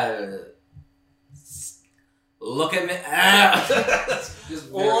 Wanna look at me?"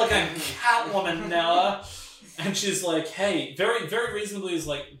 Just like a Catwoman, Noah. And she's like, "Hey," very, very reasonably is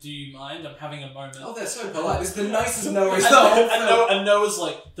like, "Do you mind? I'm having a moment." Oh, they're so polite. It's the nicest Noah. And Noah's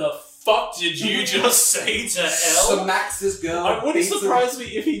like, "The fuck did you just say to Elle?" Smacks this girl. I wouldn't surprise me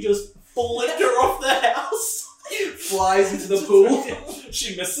if he just flipped her off the house. Flies into the pool.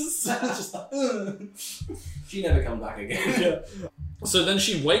 She misses. She never comes back again. Yeah. So then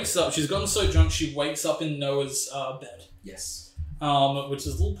she wakes up. She's gotten so drunk, she wakes up in Noah's bed. Yes. Which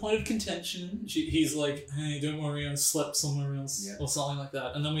is a little point of contention. He's like, "Hey, don't worry, I slept somewhere else," or something like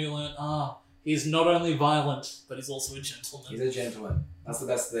that. And then we learn, he's not only violent, but he's also a gentleman. He's a gentleman. That's the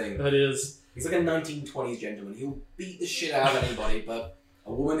best thing. That is. He's like a 1920s gentleman. He'll beat the shit out of anybody, but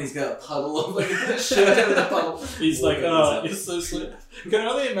a woman, he's got a puddle of like a shirt in the puddle. He's like, he's so sweet. Can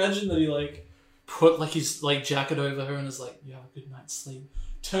only imagine that he like put like his like jacket over her and is like, "You have a good night's sleep."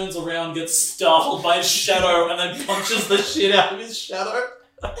 Turns around, gets startled by his shadow, and then punches the shit out of his shadow.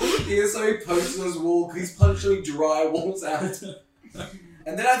 He is so he punches on his wall, he's punching dry walls out.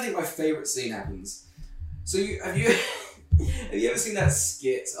 And then I think my favourite scene happens. So have you ever seen that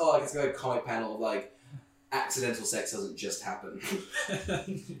skit? Oh, like it's like a comic panel of like, accidental sex doesn't just happen.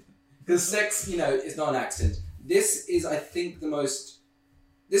 Because sex, is not an accident. This is, I think,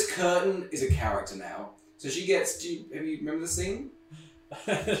 this curtain is a character now. So she gets, remember the scene?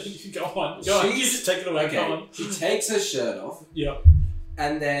 Go on. You just take it away. Okay. Go on. She takes her shirt off. Yep.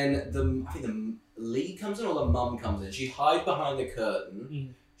 And then I think the lead comes in or the mum comes in. She hides behind the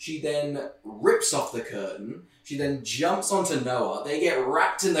curtain. She then rips off the curtain. She then jumps onto Noah. They get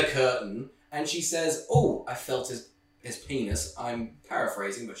wrapped in the curtain. And she says, "Oh, I felt his penis." I'm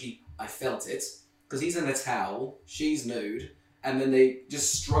paraphrasing, but I felt it. Because he's in a towel. She's nude. And then they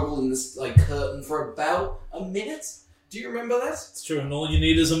just struggle in this like curtain for about a minute. Do you remember that? It's true, and all you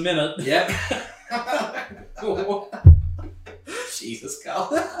need is a minute. Yep. Jesus, Carl.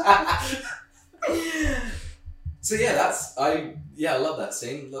 So yeah, I love that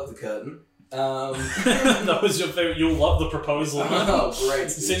scene. Love the curtain. That was your favourite. You'll love the proposal. Oh, great.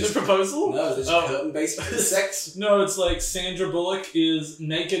 Seen the proposal? No, there's curtain based for sex. No, it's like Sandra Bullock is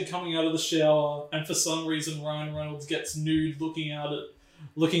naked coming out of the shower, and for some reason Ryan Reynolds gets nude looking out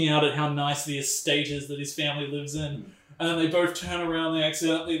at how nice the estate is that his family lives in. And then they both turn around, they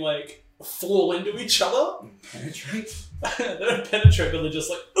accidentally like fall into each other. Penetrate? They don't penetrate, but they're just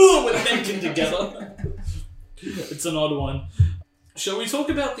like, "Ooh, we're naked together." It's an odd one. Shall we talk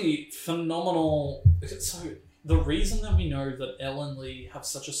about the phenomenal... So, the reason that we know that Elle and Lee have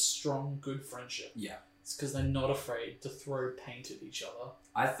such a strong, good friendship is because they're not afraid to throw paint at each other.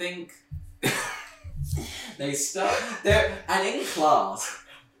 I think... they start... And in class,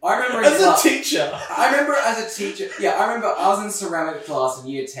 I remember As a teacher. I remember as a teacher. Yeah, I remember I was in ceramic class in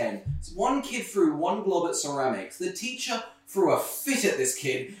year 10. One kid threw one glob at ceramics. The teacher threw a fit at this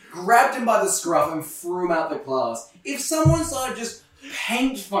kid, grabbed him by the scruff, and threw him out the class. If someone started just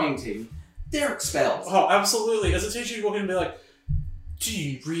paint fighting, they're expelled. Oh, absolutely. As a teacher, you'd walk in and be like, do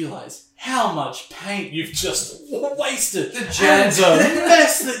you realise how much paint you've just wasted? The And janitor. the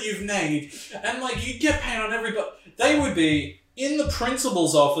mess that you've made. And, like, you get paint on everybody. They would be in the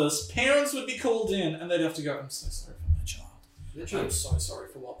principal's office, parents would be called in, and they'd have to go, I'm so sorry for my child. Literally. I'm so sorry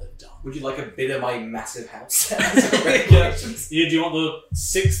for what they've done. Would you like a bit of my massive house? Yeah. Yeah, do you want the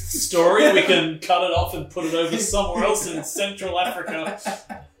 6th story? We can cut it off and put it over somewhere else in Central Africa.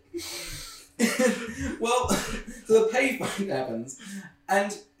 Well, so the paint fight happens,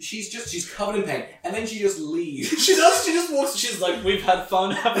 and she's covered in paint, and then she just leaves. She just walks, she's like, we've had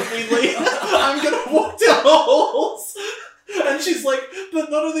fun, haven't we, Lee? I'm gonna walk down the halls. And she's like, but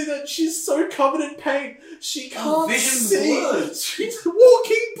not only that, she's so covered in paint, she can't vision see. blurred. She's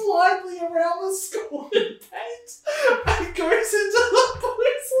walking blindly around the school in paint and goes into the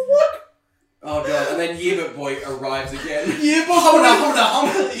police look. Oh god, and then Yearbook Boy arrives again.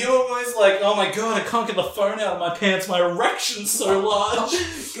 Humana. You're always like, oh my god, I can't get the phone out of my pants, my erection's so large.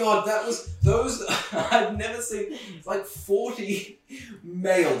 God, that was those. I've never seen. It's like 40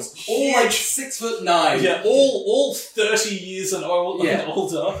 males, all like 6'9". Yeah, all 30 years and Yeah.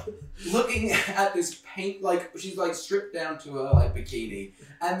 older. Looking at this paint, like she's like stripped down to her like bikini,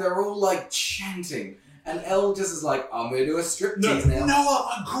 and they're all like chanting. And Elle just is like, I'm gonna do a striptease now.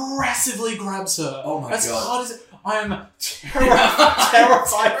 Noah aggressively grabs her. Oh my as god. hard as I am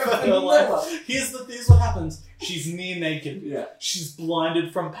terrified for her life. Here's what happens. She's near naked. Yeah. She's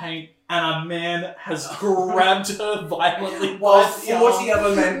blinded from paint, and a man has grabbed her violently While by the 40 arm.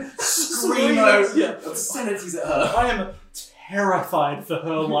 other men scream out Yeah. obscenities at her. I am terrified for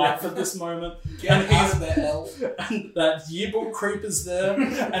her life at this moment. Get And out of there, Elle. And that yearbook creep is there,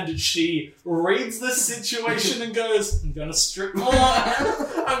 and she reads the situation and goes, I'm gonna strip more.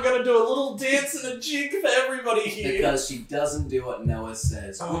 I'm gonna do a little dance and a jig for everybody here. Because she doesn't do what Noah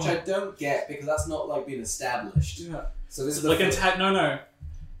says, which I don't get because that's not like being established. Yeah. So this is Like the no.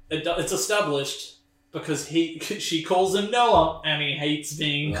 It's established because she calls him Noah, and he hates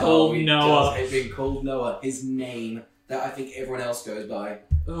being called he Noah. does hate being called Noah. His name that I think everyone else goes by.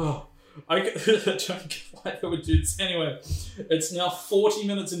 Oh, I don't get why they would do this. Anyway, it's now 40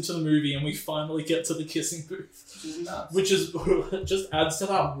 minutes into the movie, and we finally get to the kissing booth. Which is nuts. Which is just adds to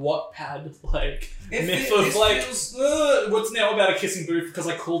that Wattpad like It myth fe- of it like feels- what's now about a kissing booth because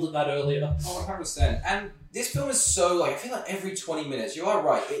I called it that earlier. Oh, 100%. And this film is so, like, I feel like every 20 minutes, you are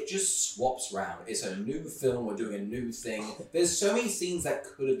right, it just swaps round. It's a new film, we're doing a new thing. There's so many scenes that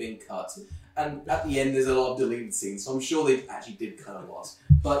could have been cut. And at the end, there's a lot of deleted scenes, so I'm sure they actually did cut a lot.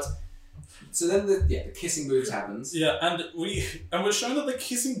 But, so then the kissing booth happens. Yeah, and we're shown that the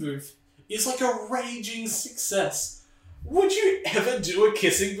kissing booth is like a raging success. Would you ever do a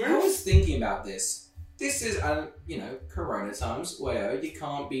kissing I booth? was thinking about this. This is, Corona times, where you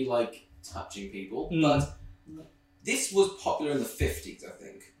can't be, like, touching people, but this was popular in the 50s, I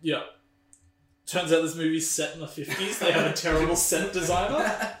think. Yeah. Turns out this movie's set in the 50s. They have a terrible set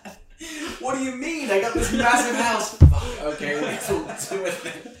designer. What do you mean? I got this massive house. Fuck, okay, we'll do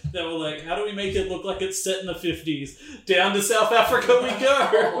it. They were like, how do we make it look like it's set in the 50s? Down to South Africa we go!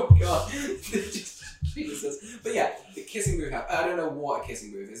 Oh god. Jesus. But yeah, the kissing booth. I don't know what a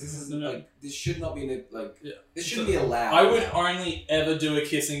kissing booth is. This is like this should not be this shouldn't be allowed. I would only ever do a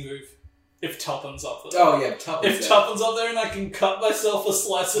kissing booth if Tuppen's up there. Oh yeah, Tuppence. If Tuppen's up there and I can cut myself a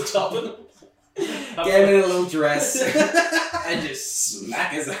slice of Tuppen. Get him in a little dress and just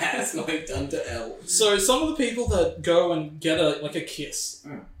smack his ass like done to Elle. So some of the people that go and get a kiss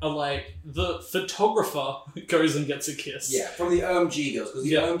are like the photographer goes and gets a kiss. Yeah, from the OMG girls, because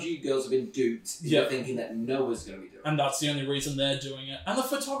the OMG girls have been duped into thinking that Noah's going to be doing it. And that's the only reason they're doing it. And the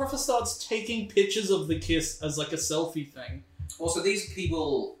photographer starts taking pictures of the kiss as like a selfie thing. Also, these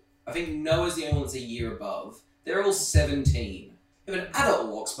people, I think Noah's the only one that's a year above. They're all 17. If an adult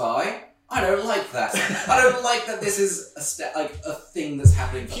walks by, I don't like that. I don't like that this is a thing that's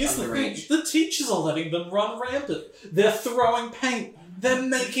happening for Here's the thing. underage. The teachers are letting them run rampant. They're throwing paint. They're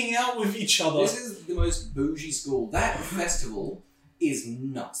making out with each other. This is the most bougie school. That festival is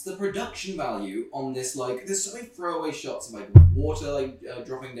nuts. The production value on this, like, there's so many throwaway shots of, like, water,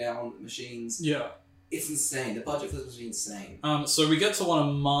 dropping down machines. Yeah. It's insane. The budget for this was insane. So we get to one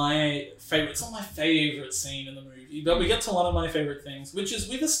of my favorite. It's not my favorite scene in the movie, but we get to one of my favorite things, which is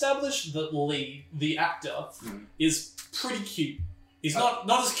we've established that Lee, the actor, is pretty cute. He's not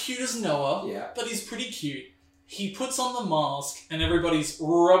as cute as Noah, Yeah. but he's pretty cute. he puts on the mask and everybody's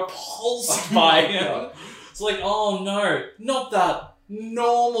repulsed by him. God. It's like, oh no, not that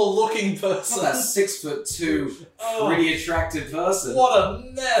normal-looking person. Not that 6'2", Oh. pretty attractive person. What a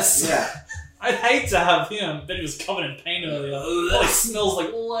mess! Yeah. I'd hate to have him. Bet he was covered in paint earlier. Oh, he smells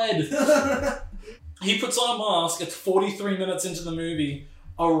like lead. He puts on a mask at 43 minutes into the movie.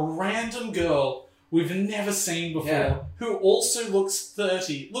 A random girl we've never seen before, who also looks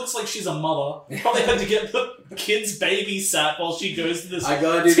 30. Looks like she's a mother. Probably had to get the kids babysat while she goes to this I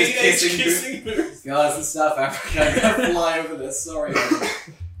gotta do teenage this kissing booth. Guys, in South Africa, I gotta fly over there. Sorry.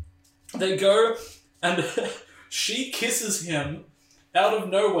 They go, and she kisses him out of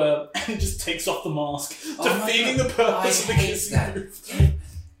nowhere and just takes off the mask, defeating the purpose of the kissing booth.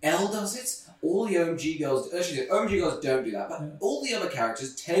 Elle does it. All the OMG girls, actually, the OMG girls don't do that, but all the other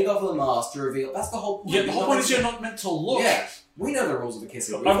characters take off the mask to reveal. That's the whole point. Yeah, the whole point is you're not meant to look. Yeah, we know the rules of the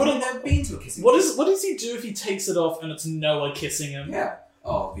kissing booth. I would've- We've never been to a kissing What booth. does he do if he takes it off and it's Noah kissing him? Yeah.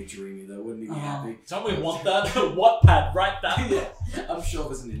 Oh, it'd be dreamy though, wouldn't he be happy? Don't we want that? Wattpad, write that. Yeah, I'm sure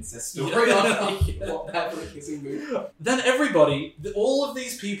there's an incest story Yeah. on Yeah. what happened at the kissing booth. Then everybody, all of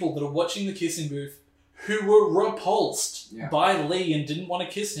these people that are watching the kissing booth, who were repulsed by Lee and didn't want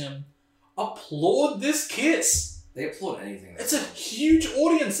to kiss him, applaud this kiss. They applaud anything. It's a huge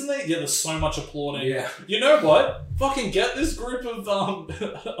audience, and there's so much applauding. Yeah. You know what? Fucking get this group of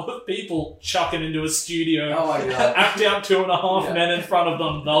of people chucking into a studio. Oh my god. Act out 2.5 men in front of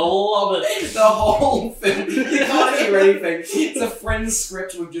them. They'll love it. The whole film. You can't hear anything. It's a Friends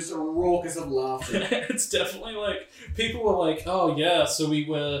script with just a raucous of laughter. It's definitely like people were like, oh yeah, so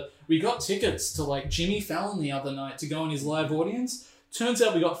we got tickets to like Jimmy Fallon the other night to go in his live audience. Turns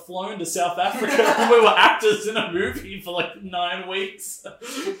out we got flown to South Africa and we were actors in a movie for like 9 weeks.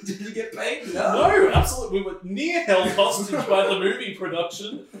 Did you get paid? No, absolutely. We were near held hostage by the movie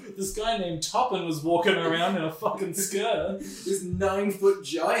production. This guy named Toppin was walking around in a fucking skirt. This 9-foot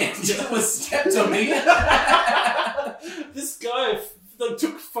giant was stepped on me. This guy like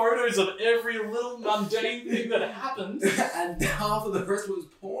took photos of every little mundane thing that happened. And half of the rest was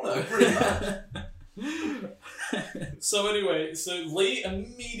porno, pretty much. So anyway, so Lee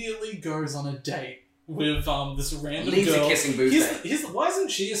immediately goes on a date with this random Leaves girl. a kissing booth. Why isn't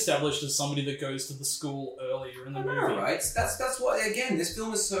she established as somebody that goes to the school earlier in the I movie? know, right? That's what. Again, this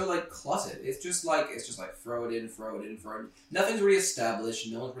film is so like cluttered. It's just like throw it in. Nothing's really established.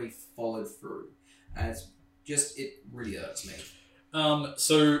 No one's really followed through, and it really irks me.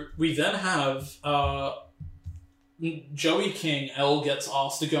 So we then have Joey King, Elle, gets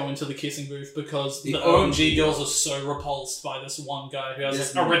asked to go into the kissing booth because the OMG girls are so repulsed by this one guy who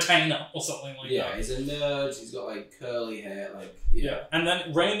has like, a retainer or something like that. Yeah, he's a nerd. He's got like curly hair. Yeah. And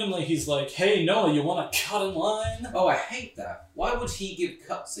then randomly he's like, hey, Noah, you want to cut in line? Oh, I hate that. Why would he give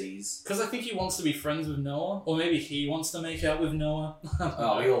cutsies? Because I think he wants to be friends with Noah. Or maybe he wants to make out with Noah.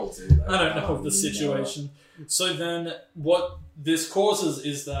 Oh, we all do. Though. I don't know of the situation. So then what this causes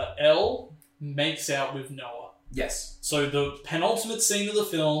is that Elle makes out with Noah. Yes. So the penultimate scene of the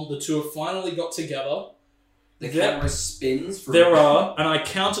film, the two have finally got together. The camera spins for There are, and I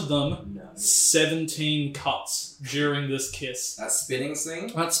counted them, No. 17 cuts during this kiss. That spinning scene?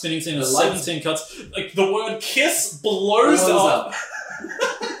 That spinning scene The is lights- 17 cuts. Like, the word kiss blows Blows up.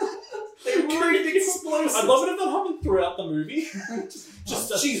 They really explosive. I'd love it if that happened throughout the movie.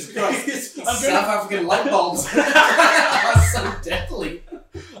 Just Jesus Christ. I'm South gonna, African light bulbs are so deadly.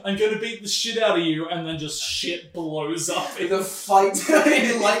 I'm gonna beat the shit out of you, and then just shit blows up. In the fight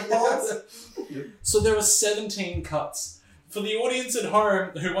in light bulbs. So there are 17 cuts. For the audience at home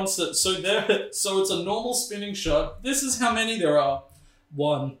who wants to, so it's a normal spinning shot. This is how many there are: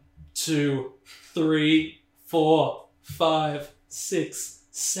 1, 2, 3, 4, 5, 6,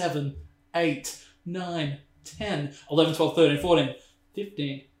 7, 8, 9, 10, 11, 12, 13, 14,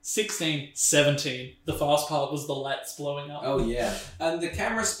 15, 16, 17. The fast part was the lights blowing up. Oh yeah, and the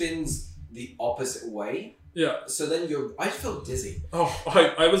camera spins the opposite way. Yeah. So then I felt dizzy. Oh,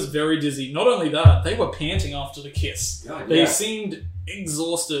 I was very dizzy. Not only that, they were panting after the kiss. God, They yeah. seemed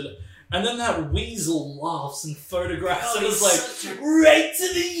exhausted. And then that weasel laughs and photographs and is like, right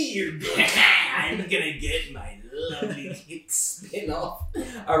to the yearbook. I'm gonna get my lovely kick spin off.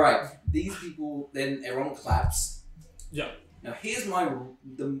 Alright, these people, then everyone claps. Yeah. Now here's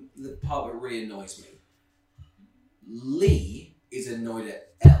the part that really annoys me. Lee is annoyed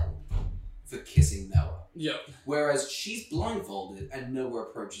at Elle for kissing Noah. Yeah. Whereas she's blindfolded and Noah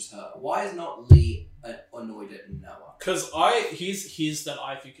approaches her. Why is not Lee annoyed at Noah? Because here's that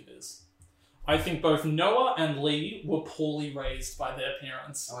I think it is. I think both Noah and Lee were poorly raised by their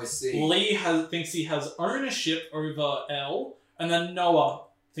parents. Oh, I see. Lee thinks he has ownership over Elle, and then Noah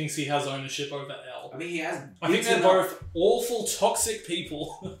thinks he has ownership over Elle. I mean, he has. I think they're both awful, toxic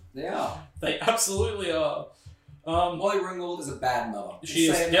people. They are. They absolutely are. Molly Ringwald is a bad mother. She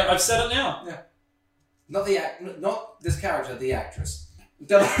is. Yeah, I've said it now. Yeah. Not this character, the actress.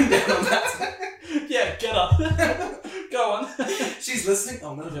 Don't down on that. Yeah, get her. Go on. She's listening.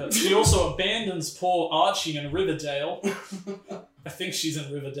 Oh no. Yeah. She also abandons poor Archie in Riverdale. I think she's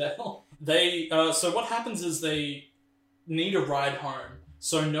in Riverdale. So what happens is they need a ride home.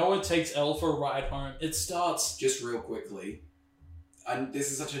 So Noah takes Elle for a ride home. It starts... Just real quickly, and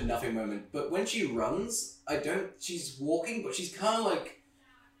this is such a nothing moment, but when she runs, she's walking, but she's kind of like,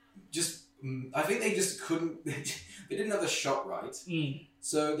 I think they just couldn't, they didn't have the shot right.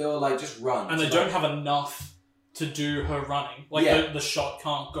 So they were like, just run. And they don't have enough to do her running. Like, the shot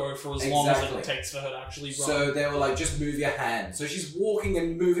can't go for as long as it takes for her to actually run. So they were like, just move your hands. So she's walking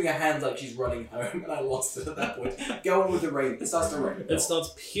and moving her hands like she's running home, and I lost it at that point. Go on with the rain. It starts to rain. It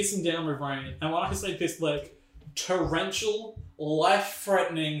starts pissing down with rain. And when I say piss, like, torrential,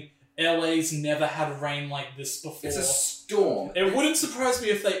 life-threatening, LA's never had rain like this before. It's a storm. It wouldn't surprise me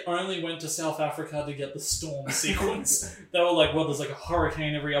if they only went to South Africa to get the storm sequence. They were like, well, there's like a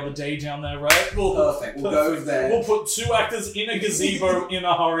hurricane every other day down there, right? Perfect. We'll go there. We'll put 2 actors in a gazebo in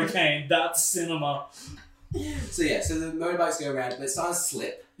a hurricane. That's cinema. So the motorbikes go around, but it starts to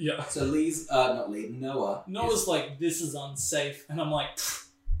slip. Yeah. So Noah's like, this is unsafe. And I'm like,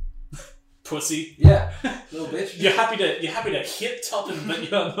 pussy. Yeah, little bitch. You're happy to hit Toppin, but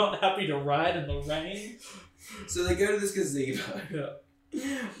you're not happy to ride in the rain. So they go to this gazebo,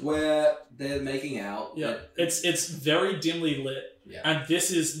 where they're making out. Yeah, it's very dimly lit, and this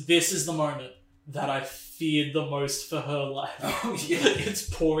is the moment that I feared the most for her life. Oh yeah, it's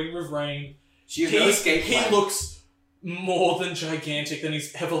pouring with rain. She has no escape plan. He looks more than gigantic than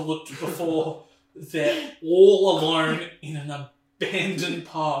he's ever looked before. They're all alone in an abandoned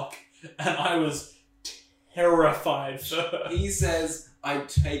park. And I was terrified for her. He says, I've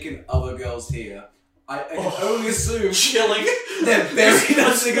taken other girls here. I can only assume... Chilling. They're buried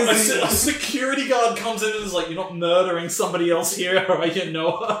under a security guard comes in and is like, you're not murdering somebody else here, are you,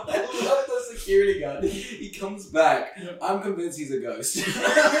 Noah? I love the security guard. He comes back. Yeah. I'm convinced he's a ghost.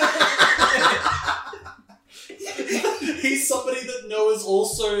 He's somebody that Noah's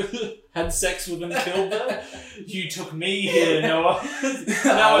also had sex with and killed her. You took me here, Noah.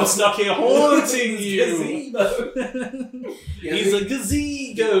 Now I'm stuck here haunting you. He's a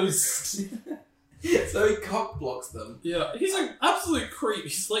gazee ghost. So he cock blocks them. Yeah, he's an absolute creep.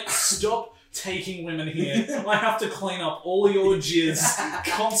 He's like, stop taking women here. I have to clean up all your jizz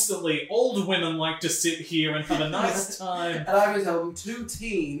constantly. Old women like to sit here and have a nice time. And I was helping 2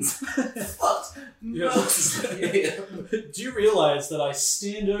 teens. Fucked. Yeah. Do you realise that I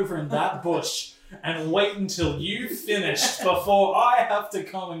stand over in that bush and wait until you finished before I have to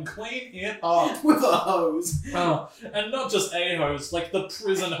come and clean it up? With a hose. Oh, and not just a hose, like the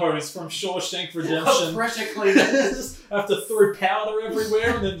prison hose from Shawshank Redemption. A pressure cleaner. I have to throw powder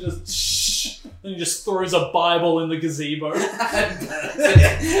everywhere and then just then he just throws a Bible in the gazebo. And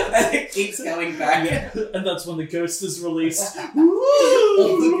it keeps going back. Yeah. And that's when the ghost is released. All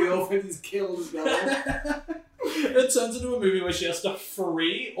the girlfriend is killed as well. It turns into a movie where she has to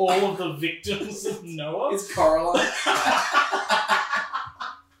free all of the victims of Noah. It's Coraline.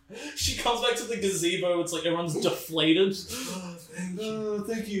 She comes back to the gazebo, it's like everyone's deflated. Oh,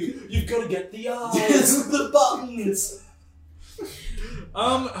 thank you. You've got to get the eyes, the buttons.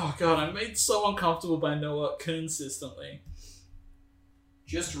 Oh god, I'm made so uncomfortable by Noah consistently.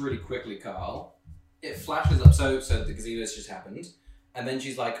 Just really quickly, Carl, it flashes up, so the gazebo's just happened, and then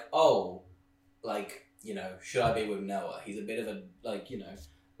she's like, oh, like, you know, should I be with Noah? He's a bit of a, like, you know,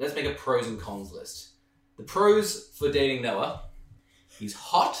 let's make a pros and cons list. The pros for dating Noah: he's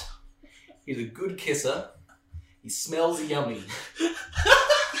hot, he's a good kisser, he smells yummy.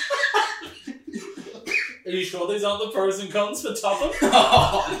 Are you sure these aren't the pros and cons for Topham?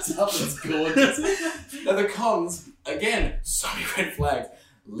 Oh, Topham's gorgeous. Now the cons, again, so many red flags.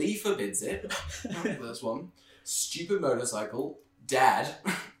 Lee forbids it. First one. Stupid motorcycle. Dad.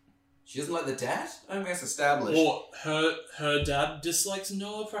 She doesn't like the dad? I don't think that's established. Or her dad dislikes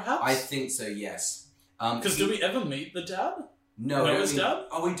Noah, perhaps? I think so, yes. Because do we ever meet the dad? No. Noah's dad?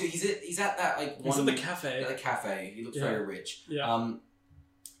 Oh, we do. He's at that, like, one... He's at the cafe. At the cafe. He looks very rich. Yeah.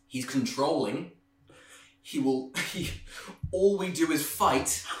 He's controlling. All we do is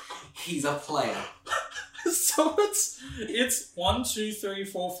fight. He's a player. So it's 1, 2, 3,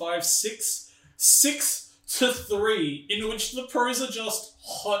 4, 5, 6 to 3, in which the pros are just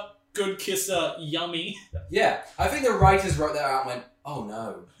hot, good kisser, yummy. Yeah, I think the writers wrote that out and went, oh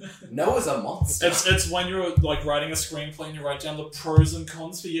no, Noah's a monster. It's when you're like writing a screenplay and you write down the pros and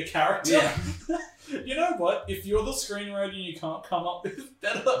cons for your character. Yeah. You know what? If you're the screenwriter and you can't come up with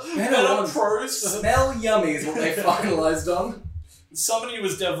better ones. pros for Smell yummy is what they finalised on. somebody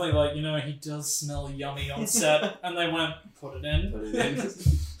was definitely like, you know, he does smell yummy on set, and they went, put it in. Put it in.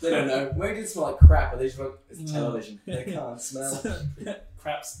 They don't know. Maybe it smell like crap, but they just like, it's television. They can't smell.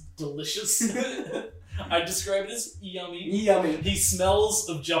 Crap's delicious. I describe it as yummy. Yummy. He smells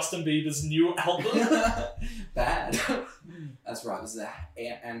of Justin Bieber's new album. Bad. That's right. This is an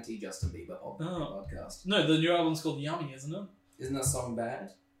anti-Justin Bieber podcast. No, the new album's called Yummy, isn't it? Isn't that song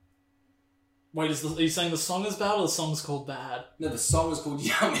bad? Wait, are you saying the song is bad or the song's called Bad? No, the song is called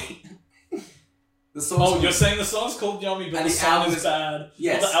Yummy. You're saying the song's called Yummy, but the song is bad.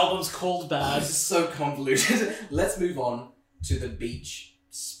 Yes. Or the album's called Bad. This is so convoluted. Let's move on to the beach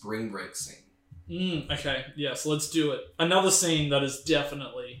spring break scene. Okay, yes, let's do it. Another scene that is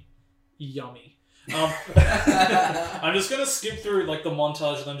definitely yummy. I'm just going to skip through like the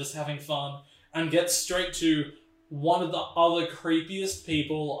montage of them just having fun and get straight to one of the other creepiest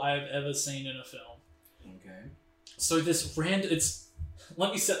people I've ever seen in a film. Okay. So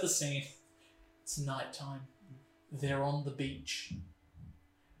let me set the scene. It's nighttime. They're on the beach.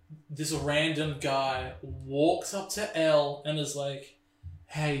 This random guy walks up to Elle and is like,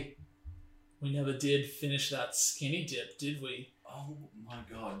 hey, we never did finish that skinny dip, did we? Oh my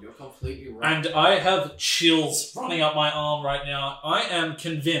god, you're completely right. And I have chills running up my arm right now. I am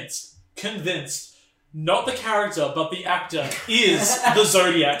convinced, not the character, but the actor is the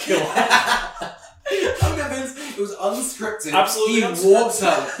Zodiac Killer. I'm convinced it was unscripted. Absolutely He unscripted. walks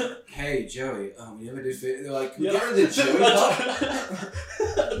up. Hey, Joey, we never did fit. They're like, we get rid of the Joey part?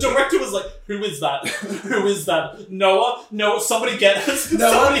 The director was like, who is that? Who is that? Noah? Somebody get us.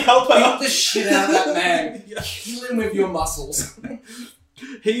 Noah, somebody help her. Beat the shit out of that man. Kill him with your muscles.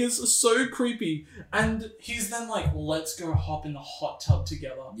 He is so creepy. And he's then like, let's go hop in the hot tub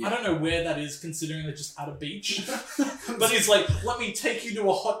together. Yeah. I don't know where that is, considering they're just at a beach. But he's like, let me take you to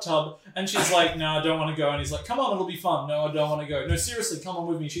a hot tub. And she's like, no, I don't want to go. And he's like, come on, it'll be fun. No, I don't want to go. No, seriously, come on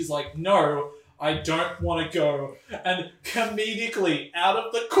with me. She's like, no, I don't want to go. And comedically, out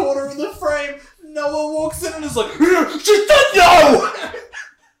of the corner of the frame, Noah walks in and is like, she said no!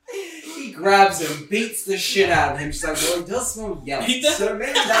 He grabs him, beats the shit out of him. She's like, well, he does smell yummy. So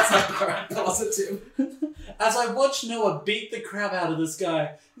maybe that's a positive. As I watched Noah beat the crap out of this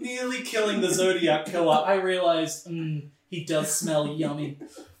guy, nearly killing the Zodiac Killer, I realized, he does smell yummy.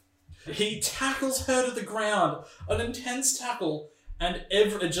 He tackles her to the ground, an intense tackle, and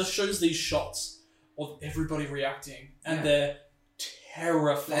it just shows these shots of everybody reacting, and they're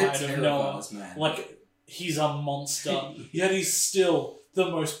terrified of Noah. Man. Like, he's a monster, yet he's still the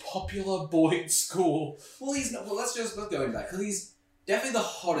most popular boy at school. Well, he's not. Well, let's go into that, because he's definitely the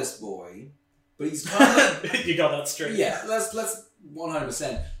hottest boy, but he's kind of You got that straight. Yeah, let's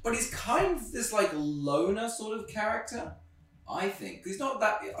 100%. But he's kind of this like loner sort of character, I think. He's not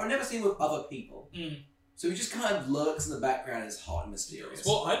that. I've never seen him with other people, so he just kind of lurks in the background. And is hot and mysterious.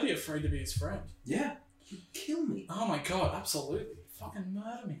 Well, I'd be afraid to be his friend. Yeah, he'd kill me. Oh my god, absolutely. Fucking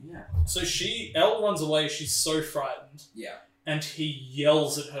murder me. Yeah. So Elle runs away, she's so frightened. Yeah. And he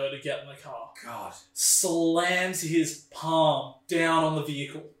yells at her to get in the car. God. Slams his palm down on the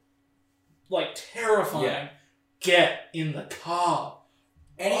vehicle. Like, terrifying. Yeah. Get in the car.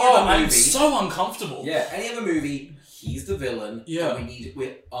 Any other movie, I'm so uncomfortable. Yeah, any other movie, he's the villain. Yeah. And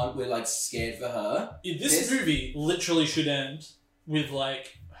we're like scared for her. This movie literally should end with,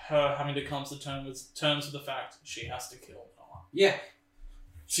 like, her having to come to terms with the fact she has to kill Noah. Yeah.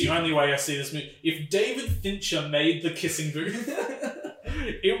 It's the only way I see this movie. If David Fincher made The Kissing Booth,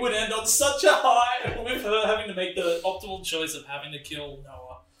 it would end on such a high with her having to make the optimal choice of having to kill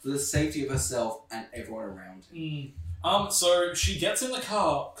Noah. For the safety of herself and everyone around him. So she gets in the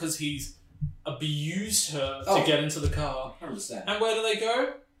car because he's abused her to get into the car. 100%. And where do they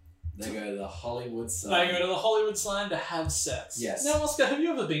go? They go to the Hollywood sign. They go to the Hollywood sign to have sex. Yes. Now, Oscar, have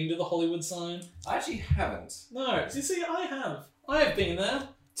you ever been to the Hollywood sign? I actually haven't. No. You see, I have. I have been there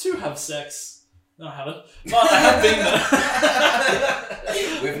to have sex. No, I haven't. But I have been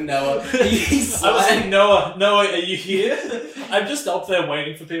there. With Noah. I was like, Noah, are you here? I'm just up there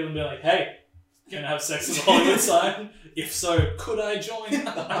waiting for people to be like, hey, you gonna have sex at the Hollywood sign? If so, could I join?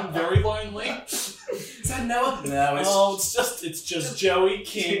 I'm very lonely. Is that Noah? No, it's just Joey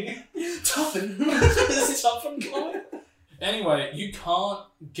King. Toughen. Is Toughen coming? Anyway, you can't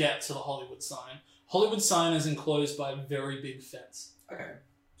get to the Hollywood sign. Hollywood sign is enclosed by a very big fence. Okay.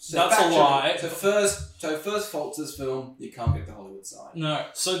 So that's a lie. So first fault to this film, you can't get the Hollywood sign. No.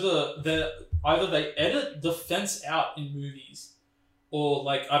 So either they edit the fence out in movies, or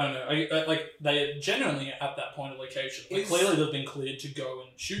like I don't know, like they're genuinely at that point of location. Like clearly they've been cleared to go and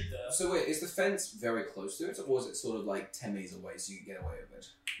shoot there. So wait, is the fence very close to it, or is it sort of like 10 meters away so you can get away with it?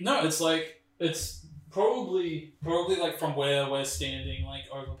 No, it's probably like from where we're standing, like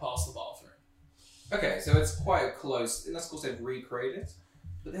over past the bathroom. Okay, so it's quite close, unless of course they've recreated it.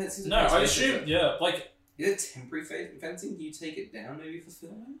 But then it seems No, like I assume like. Is it temporary fencing? Do you take it down maybe for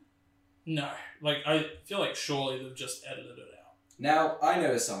filming? No, like I feel like surely they've just edited it out. Now, I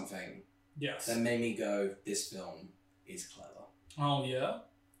noticed something Yes. that made me go, this film is clever. Oh yeah.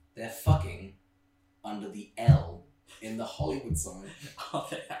 They're fucking under the L in the Hollywood sign. Are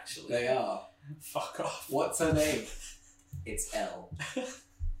they actually? They are. Fuck off. What's her name? It's L.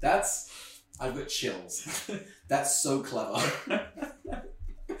 I've got chills. That's so clever.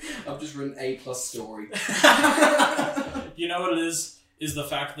 I've just written A+ story. You know what it is? Is the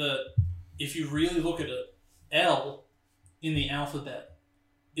fact that if you really look at it, L in the alphabet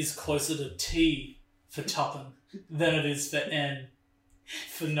is closer to T for Tuppen than it is for N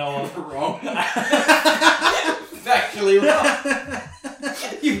for Noah. Wrong. Factually wrong.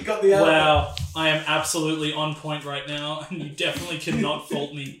 You've got the alphabet. Wow, I am absolutely on point right now, and you definitely cannot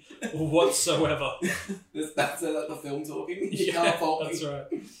fault me whatsoever. That's the film talking. You can't fault me. That's right.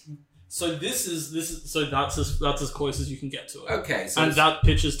 So this is so that's as close as you can get to it. Okay, so and that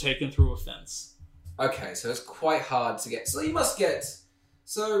picture's taken through a fence. Okay, so it's quite hard to get. So you must get.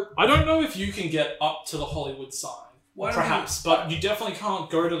 So I don't know if you can get up to the Hollywood sign, why don't perhaps, but you definitely can't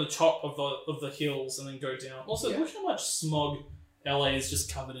go to the top of the hills and then go down. Also, Yeah. look how much smog LA is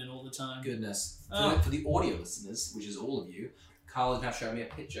just covered in all the time. Goodness. Oh. For the audio listeners, which is all of you, Carl has now shown me a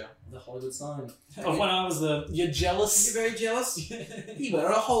picture of the Hollywood sign. Of when I was there, you're jealous. You're very jealous? He went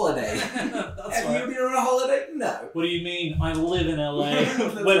on a holiday. That's Have right. you been on a holiday? No. What do you mean? I live in LA.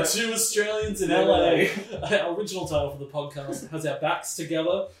 That's We're right. two Australians in Yeah, LA. Our original title for the podcast has our backs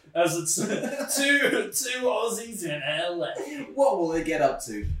together, as it's two Aussies in LA. What will they get up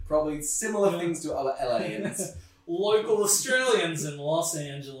to? Probably similar things to other LAians. Local Australians in Los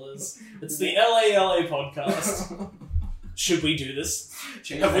Angeles. It's the LA podcast. Should we do this?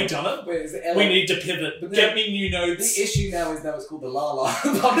 Have we done it? Wait, is it LA? We need to pivot. But Get me new notes. The issue now is it's called the La La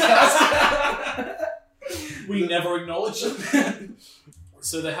podcast. We never acknowledge it.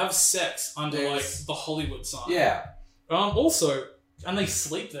 So they have sex under There's- like the Hollywood sign. Yeah, Also, and they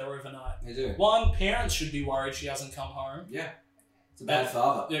sleep there overnight. they do. One, parents should be worried she hasn't come home. Yeah. It's a bad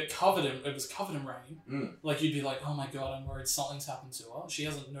father. It was covered in rain. Mm. Like you'd be like, oh my god, I'm worried something's happened to her. She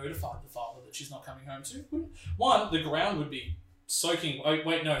hasn't notified the father that she's not coming home too. One, the ground would be soaking. Oh,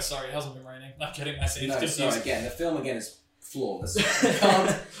 wait, no, sorry, it hasn't been raining. I'm getting myself No, confused. sorry, again, the film again is flawless.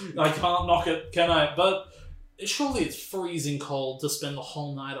 I can't knock it, can I? But surely it's freezing cold to spend the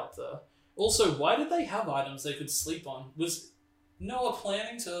whole night up there. Also, why did they have items they could sleep on? Was Noah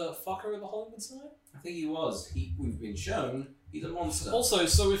planning to fuck her at the Hollywood sign? I think he was. We've been shown he's a monster. Also,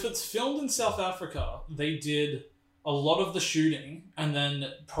 so if it's filmed in South Africa, they did a lot of the shooting and then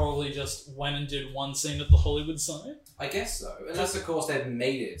probably just went and did one scene at the Hollywood sign. I guess so. Unless, of course, they've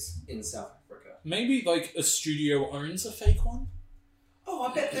made it in South Africa. Maybe like a studio owns a fake one. Oh,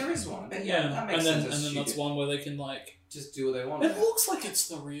 I bet there is one. I bet, yeah, that makes and then sense. and then that's one where they can like. Just do what they want. It looks like it's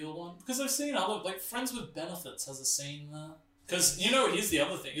the real one because I've seen other like Friends with Benefits has a scene there. Because you know, here's the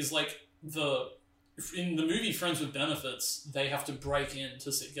other thing: is like in the movie Friends with Benefits, they have to break in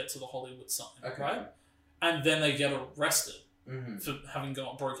to get to the Hollywood sign, Okay. right? And then they get arrested Mm-hmm. for having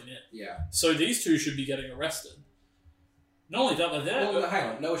broken in. Yeah. So these two should be getting arrested. Not only that, they're there. Well, hang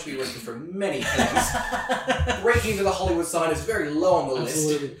on. Noah should be arrested for many things. Breaking into the Hollywood sign is very low on the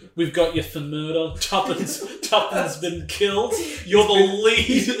Absolutely. list. We've got you for murder. Tuppen's been killed. You're the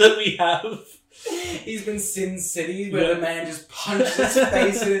lead that we have. He's been Sin City, where Yeah. the man just punches his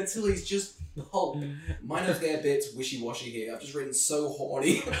face in until he's just pulp. Mine of their bits wishy-washy here. I've just written so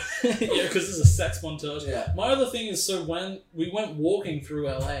horny. Yeah, because this is a sex montage. Yeah. My other thing is, so when we went walking through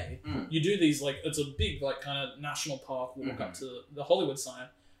LA, you do these, like, it's a big, like, kind of national park walk up to the Hollywood sign.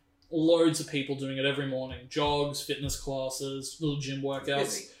 Loads of people doing it every morning. Jogs, fitness classes, little gym workouts.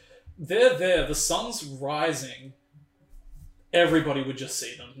 Busy. They're there, the sun's rising. Everybody would just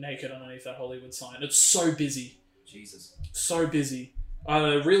see them naked underneath that Hollywood sign. It's so busy. Jesus. So busy.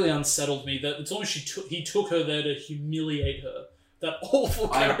 It really unsettled me that it's almost he took her there to humiliate her. That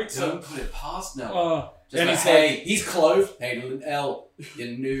awful I character. don't put it past Noah. Just And like, he's hey, he's clothed. Hey, little L, you're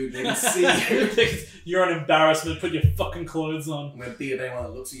nude. They can see you. You're an embarrassment. Put your fucking clothes on. I'm gonna beat up anyone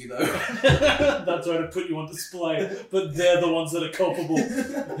that looks at you though. That's right, to put you on display. But they're the ones that are culpable.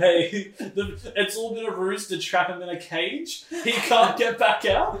 Hey, it's all been a ruse to trap him in a cage. He can't get back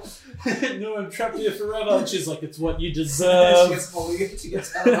out. No, I'm trapped here forever. And she's like, it's what you deserve. She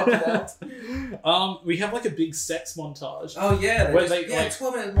gets out. We have like a big sex montage. Oh yeah, Where they, they, yeah, like,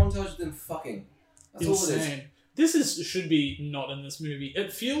 12-minute montage of them fucking. That's all it is. insane. This should be not in this movie.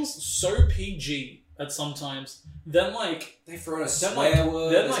 It feels so PG at sometimes. Then like They throw in a then swear like,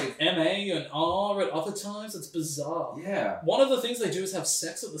 word. then It's like MA and R at other times. It's bizarre. yeah. One of the things they do is have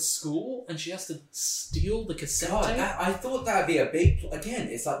sex at the school, and she has to steal the cassette God, tape. I thought that'd be a big. Again,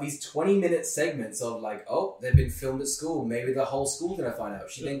 it's like these 20-minute segments of like, oh, they've been filmed at school. Maybe the whole school's gonna find out.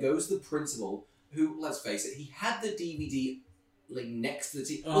 She then goes to the principal, who, let's face it, he had the DVD like next to the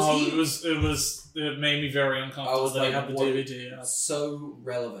TV. It made me very I uncomfortable was that like, I have the what- DVD out. so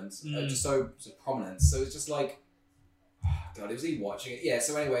relevant, Mm. just so prominent. So it's just like, God, was he watching it? Yeah.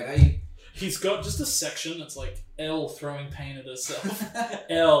 So anyway, He's got just a section that's like L throwing paint at herself,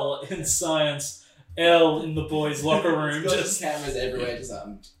 L in science, L in the boys' locker room. It's got Just cameras everywhere, just like,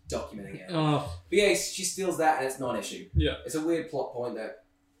 I'm documenting it. oh But yeah, she steals that, and it's not an issue. yeah. It's a weird plot point that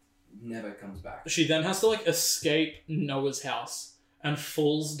never comes back. She then has to like escape Noah's house and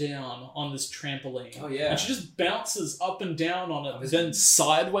falls down on this trampoline. Oh yeah. And she just bounces up and down on it, Oh, this- then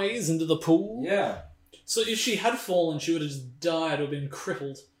sideways into the pool. Yeah. So if she had fallen, she would have just died or been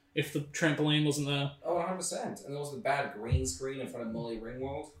crippled if the trampoline wasn't there. Oh, 100%. And there was the bad green screen in front of Molly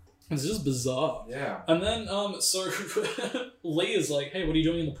Ringwald. It's just bizarre. Yeah. And then, so Lee is like, hey, what are you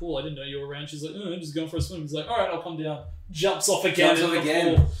doing in the pool? I didn't know you were around. She's like, oh, I'm just going for a swim. He's like, all right, I'll come down. Jumps off again. Jumps in off the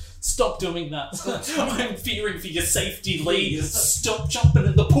again. pool. Stop doing that. I'm fearing for your safety, Lee. Stop jumping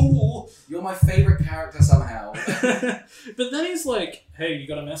in the pool. You're my favourite character somehow. But then he's like, hey, you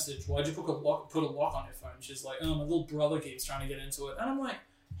got a message. Why'd you put a lock on your phone? She's like, oh, my little brother keeps trying to get into it. And I'm like,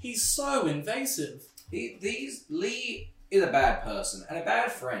 he's so invasive. Lee is a bad person and a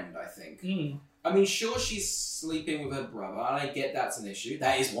bad friend, I think. Mm. I mean, sure, she's sleeping with her brother, and I get that's an issue.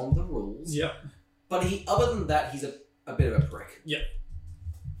 That is one of the rules. Yep. But other than that, he's a bit of a prick.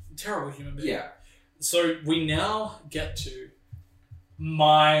 Terrible human being. Yeah. So we now get to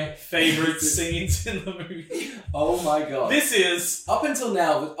my favourite scenes in the movie. Oh my god. This is... Up until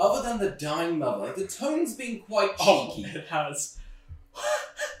now, other than the dying mother, like, the tone's been quite cheeky. it has.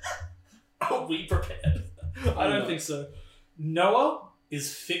 Are we prepared? I don't no. think so. Noah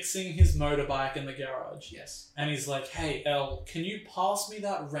is fixing his motorbike in the garage. Yes. And he's like, hey, Elle, can you pass me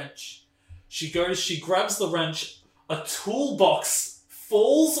that wrench? She grabs the wrench, a toolbox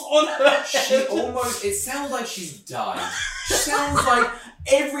falls on her She head. it sounds like she's died. She sounds like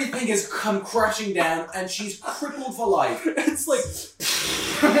everything has come crashing down and she's crippled for life. It's like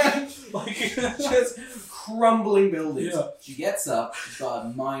Just crumbling buildings. Yeah. She gets up, she's got a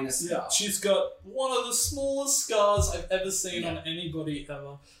minor scar. she's got one of the smallest scars I've ever seen on anybody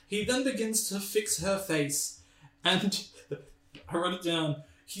ever. He then begins to fix her face, and I wrote it down.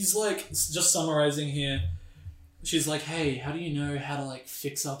 He's like, just summarizing here. She's like, hey, how do you know how to like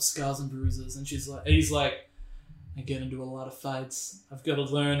fix up scars and bruises? And he's like, I get into a lot of fights. I've got to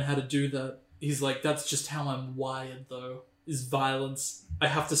learn how to do that. He's like, that's just how I'm wired though, is violence. I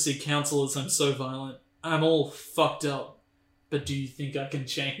have to see counselors, I'm so violent. I'm all fucked up. But do you think I can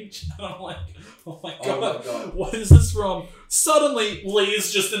change? And I'm like, oh my god, Oh my God. what is this from? Suddenly, Lee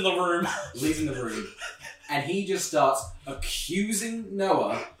is just in the room. Leaves in the room. And he just starts accusing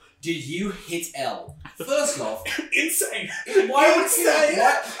Noah, did you hit Elle? First off, Insane. why would he Insane.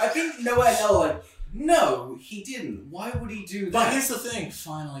 I think Noah and Elle are like, no, he didn't. Why would he do that? But here's the thing.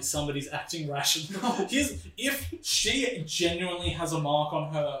 Finally, somebody's acting rational. If she genuinely has a mark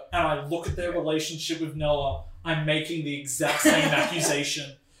on her, and I look at their relationship with Noah, I'm making the exact same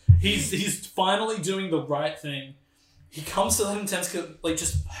accusation. He's finally doing the right thing. He comes to that intense, like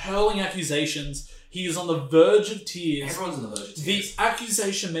just hurling accusations. He is on the verge of tears. Everyone's on the verge of The tears.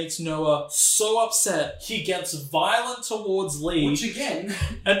 accusation makes Noah so upset, he gets violent towards Lee. Which again,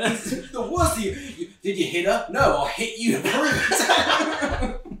 And then, the worst did you hit her? No, I'll hit you to prove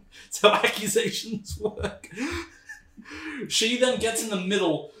it. so accusations work. She then gets in the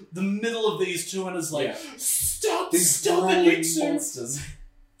middle of these two and is like, Yeah. stop These it, you brawling two. monsters.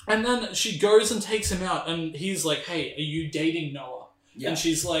 And then she goes and takes him out, and he's like, hey, are you dating Noah? Yeah. And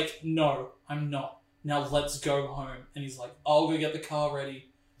she's like, no, I'm not. Now let's go home. And he's like, I'll go get the car ready.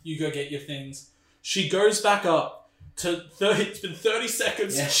 You go get your things. She goes back up to 30, it's been 30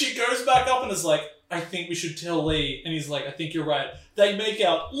 seconds. Yeah. She goes back up and is like, I think we should tell Lee. And he's like, I think you're right. They make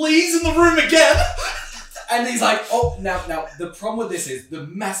out. Lee's in the room again. And he's like, oh, now, the problem with this is, the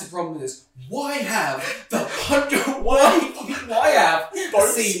massive problem with this, why have a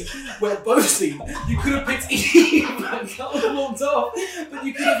scene where both scenes, you could have picked even walked off, but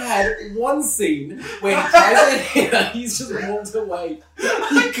you could have had one scene where he tries to hit her, he's just walked away.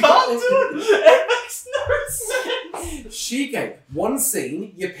 I can't do it! It makes no sense! Shige, one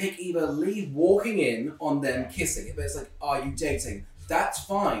scene, you pick either Lee walking in on them kissing, but it's like, are you dating? That's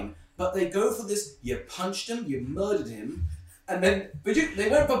fine. But they go for this, you punched him, you murdered him, and then they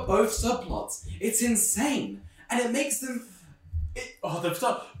went for both subplots. It's insane. And it makes them... they've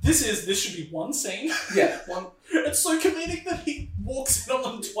done... This should be one scene. Yeah, one... It's so comedic that he walks in on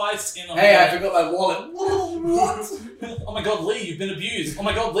them twice Hey, I forgot my wallet. What? Oh my god, Lee, you've been abused. Oh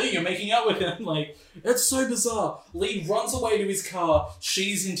my god, Lee, you're making out with him. Like, it's so bizarre. Lee runs away to his car.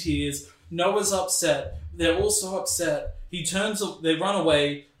 She's in tears. Noah's upset. They're also upset. They run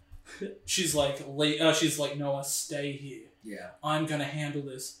away. She's like, Noah, stay here. Yeah. I'm gonna handle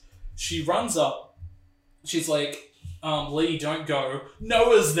this. She runs up. She's like, Lee, don't go.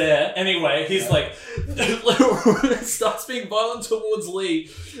 Noah's there. Anyway, he's like, starts being violent towards Lee.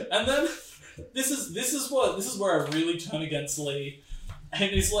 And then, this is where I really turn against Lee.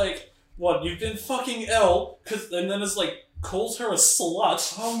 And he's like, what, you've been fucking Elle? And then it's like, calls her a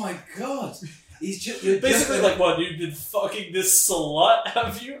slut. Oh my god. He's just basically like, what, you've been fucking this slut,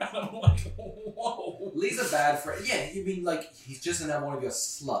 have you? And I'm like, whoa. Lee's a bad friend. Yeah, you mean like he's just another one of your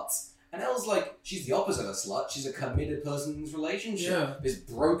sluts. And Elle's like, she's the opposite of a slut. She's a committed person's relationship. Yeah. This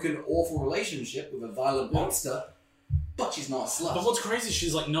broken, awful relationship with a violent monster. But she's not a slut. But what's crazy,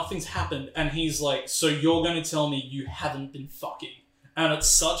 she's like, nothing's happened. And he's like, so you're going to tell me you haven't been fucking. And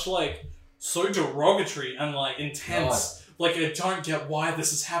it's such like, so derogatory and like intense. God. Like, I don't get why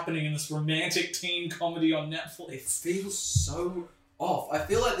this is happening in this romantic teen comedy on Netflix. It feels so off. I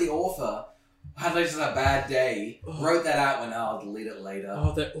feel like the author had just a bad day, wrote that out, and I'll delete it later.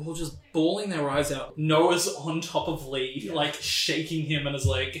 Oh, they're all just bawling their eyes out. Noah's on top of Lee, like, shaking him and is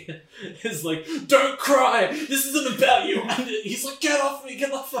like, don't cry! This isn't about you! And he's like, get off me!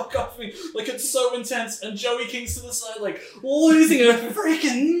 Get the fuck off me! Like, it's so intense. And Joey King's to the side, like, losing her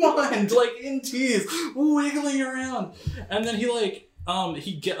freaking mind, like, in tears, wiggling around. And then he, like,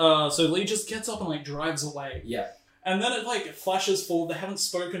 so Lee just gets up and, like, drives away. Yeah. And then it, like, flashes forward. They haven't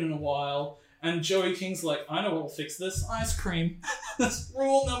spoken in a while. And Joey King's like, I know what'll fix this. Ice cream. That's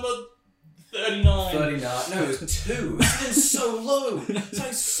rule number 39. 39. No, it was 2. It's been so low.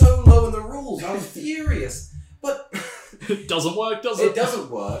 It's so low in the rules. I was furious. But... it doesn't work, does it? It doesn't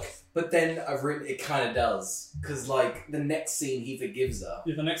work. But then I've written it kind of does. Because, like, the next scene he forgives her.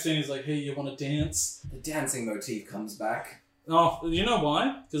 Yeah, the next scene is like, hey, you want to dance? The dancing motif comes back. Oh, you know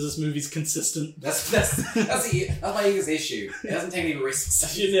why? Because this movie's consistent. That's my biggest issue. It doesn't take any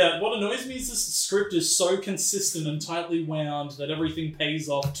risks. Yeah, what annoys me is this script is so consistent and tightly wound that everything pays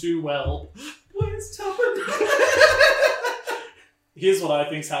off too well. Where's Tuppen? Here's what I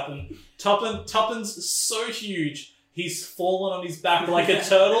think's happened. Tuppen's so huge, he's fallen on his back like a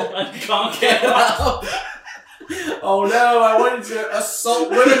turtle and can't get up. Oh no, I wanted to assault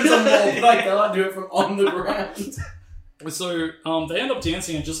women some more, but I can't do it from on the ground. So they end up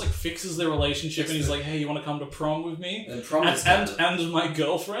dancing and just like fixes their relationship, and he's like, "Hey, you want to come to prom with me?" And prom and my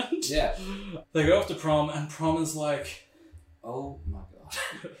girlfriend. Yeah. They go off to prom, and prom is like, oh my god,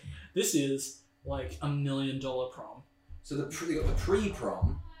 this is like $1 million prom. So they got the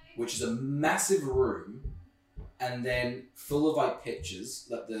pre-prom, which is a massive room, and then full of like pictures,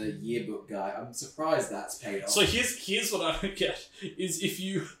 like the yearbook guy. I'm surprised that's paid off. So here's what I don't get is if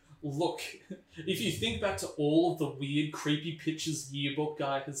you think back to all of the weird, creepy pictures yearbook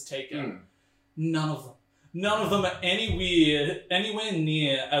guy has taken, none of them are anywhere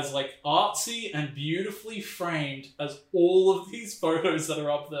near as like artsy and beautifully framed as all of these photos that are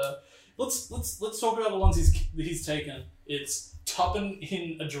up there. Let's talk about the ones he's taken. It's Tuppen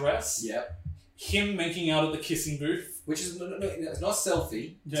in a dress. Yep. Him making out at the kissing booth, which is it's not a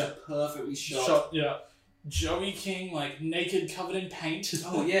selfie. It's a perfectly shot. Yeah. Joey King, like, naked, covered in paint.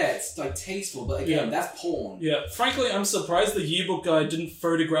 Oh, yeah, it's, like, tasteful, but again, that's porn. Yeah, frankly, I'm surprised the yearbook guy didn't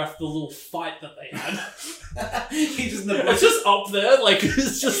photograph the little fight that they had. It's just up there, like,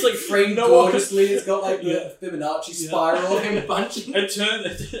 it's just, like... framed gorgeously, it's got, like, the Fibonacci spiral of him punching.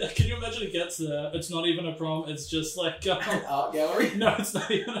 Can you imagine it gets there? It's not even a prom, it's just, like... an art gallery? No, it's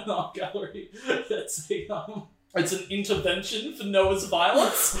not even an art gallery. It's an intervention for Noah's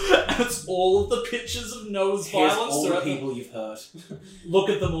violence, and it's all of the pictures of Noah's violence. All the people you've hurt. Look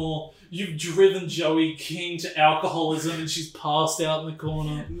at them all. You've driven Joey King to alcoholism, and she's passed out in the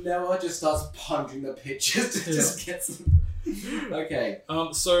corner. Noah just starts punching the pictures to just get some... Okay.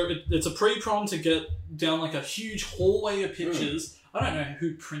 So it's a pre-prom to get down like a huge hallway of pictures. I don't know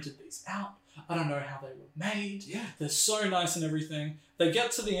who printed these out. I don't know how they were made. Yeah. They're so nice and everything. They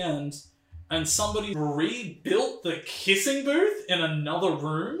get to the end, and somebody rebuilt the kissing booth in another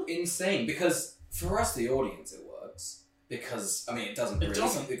room. Insane. Because for us, the audience, it works. Because, I mean, it doesn't really.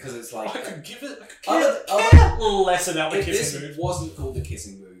 doesn't. Because it's like... I could care Other- less about the if kissing this booth. wasn't called the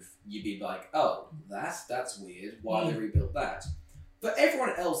kissing booth, you'd be like, oh, that's weird. Why they rebuilt that? But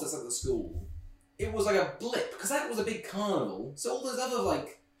everyone else that's at the school, it was like a blip, because that was a big carnival. So all those other,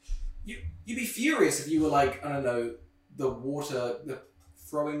 like, you'd be furious if you were like, I don't know,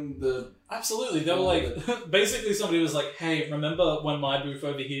 throwing the... Absolutely. They were like, basically somebody was like, hey, remember when my booth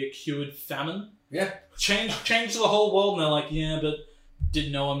over here cured famine? Yeah. Changed the whole world, and they're like, yeah, but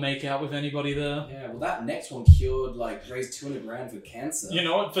did no one make out with anybody there? Yeah, well, that next one cured, like, raised $200,000 for cancer. You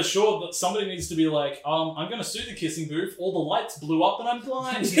know what? For sure, that somebody needs to be like, I'm going to sue the kissing booth. All the lights blew up and I'm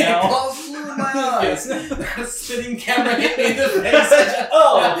blind Yeah, now. glass flew in my eyes. That spinning camera hit me in the face.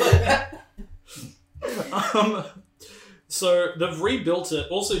 Oh! So they've rebuilt it.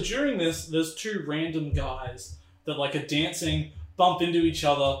 Also, during this, there's two random guys that like are dancing, bump into each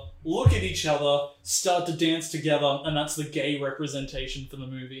other, look at each other, start to dance together, and that's the gay representation for the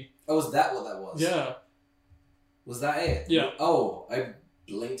movie. Oh, was that what that was? Yeah. Was that it? Yeah. Oh, I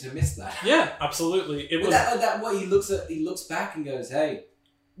blinked and missed that. Yeah, absolutely. It was. That what he looks back and goes, hey.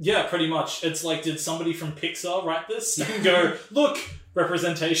 Yeah, pretty much. It's like, did somebody from Pixar write this and go, look,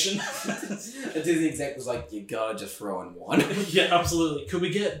 representation? The Disney exec was like, you gotta just throw in one. Yeah, absolutely. Could we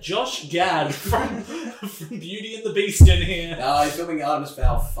get Josh Gad from Beauty and the Beast in here? No, he's filming Artemis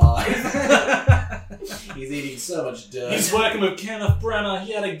Fowl 5. He's eating so much dirt. He's working with Kenneth Branagh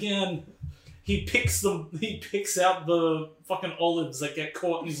yet again. He picks out the fucking olives that get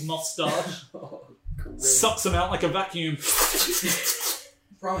caught in his mustache. Sucks them out like a vacuum.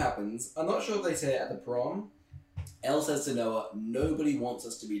 Prom happens. I'm not sure if they say it at the prom. Elle says to Noah, nobody wants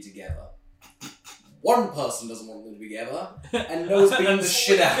us to be together. One person doesn't want them to be together, and Noah's beating the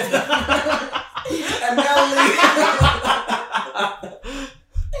shit out of them. And now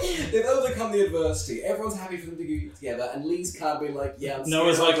they've overcome the adversity. Everyone's happy for them to get together, and Lee's can't be like, yeah, I'm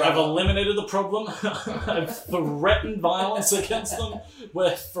Noah's scared like, of I've drama. eliminated the problem. I've threatened violence against them.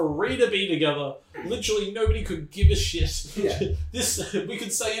 We're free to be together. Literally, nobody could give a shit. Yeah. We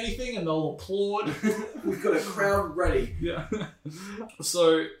could say anything and they'll applaud. We've got a crowd ready. Yeah.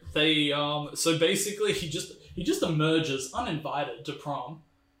 So they, so basically, he just emerges uninvited to prom.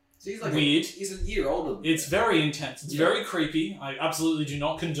 So he's like Weird. He's a year older than It's very intense. It's Yeah. very creepy. I absolutely do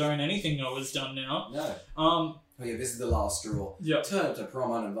not condone anything Noah's done now. No. Oh yeah, this is the last straw. Yeah. Turn up to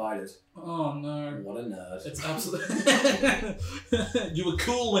prom uninvited. Oh no. What a nerd. It's absolutely. You were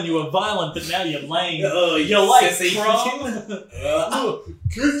cool when you were violent, but now you're lame. Oh, You're like sissy. prom.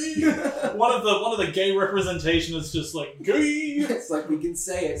 One of the gay representation is just like gay. It's like, we can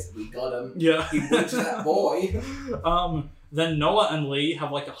say it. We got him. Yeah. He went to that boy. Then Noah and Lee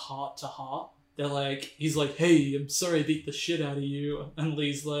have like a heart to heart. They're like, he's like, hey, I'm sorry I beat the shit out of you. And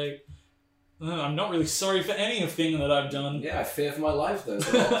Lee's like, I'm not really sorry for anything that I've done. Yeah, I fear for my life though.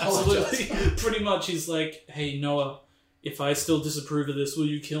 So I'll apologize. Absolutely. Pretty much, he's like, hey, Noah, if I still disapprove of this, will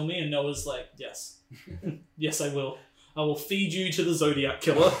you kill me? And Noah's like, yes. Yes, I will. I will feed you to the Zodiac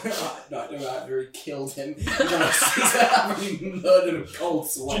Killer. No, after he killed him. He's already murdered a cold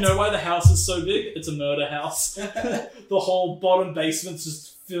sweat. Do you know why the house is so big? It's a murder house. The whole bottom basement's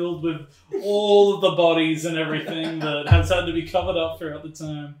just filled with all of the bodies and everything that has had to be covered up throughout the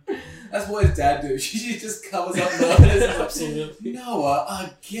time. That's what his dad do. She just covers up murders. Absolutely.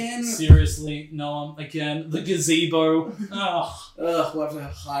 Noah, again? Seriously, Noah, again. The gazebo. Ugh. Ugh, we'll have to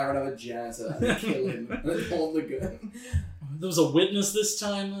hire another janitor and kill him and hold the gun. There was a witness this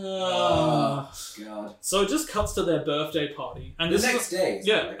time. Oh, God. So it just cuts to their birthday party. And The this next day. is,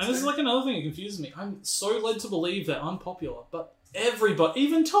 yeah, and this is like another thing that confuses me. I'm so led to believe they're unpopular, but everybody,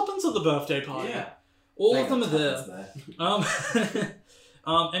 even Tuppence at the birthday party. Yeah. All Thank of them are God there. there.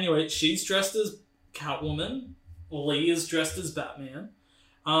 Anyway, she's dressed as Catwoman. Lee is dressed as Batman.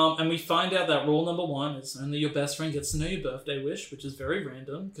 And we find out that rule number 1 is only your best friend gets to know your birthday wish, which is very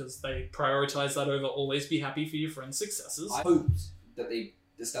random because they prioritize that over always be happy for your friend's successes. I hoped that they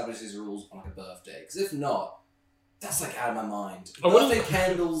established these rules on like a birthday, because if not, that's like out of my mind.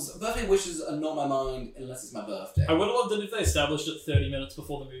 Birthday wishes are not my mind unless it's my birthday. I would have loved it if they established it 30 minutes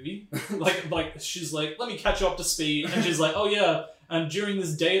before the movie. like she's like, let me catch you up to speed. And she's like, oh yeah, and during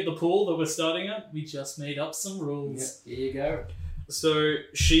this day at the pool that we're starting at, we just made up some rules. Yep, here you go. So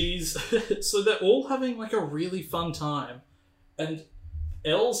so they're all having like a really fun time. And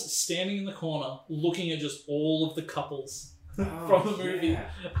Elle's standing in the corner looking at just all of the couples from the movie. Yeah.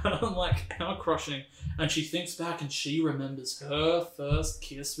 And I'm like, how crushing. And she thinks back and she remembers her first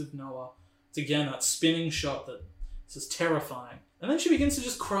kiss with Noah. It's again that spinning shot that is just terrifying. And then she begins to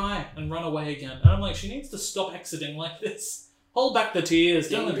just cry and run away again. And I'm like, she needs to stop exiting like this. Hold back the tears.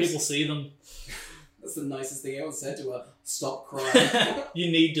 Don't let people see them. That's the nicest thing anyone said to her. Stop crying.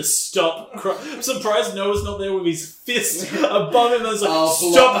 You need to stop crying. I'm surprised Noah's not there with his fist above him and is like, I'll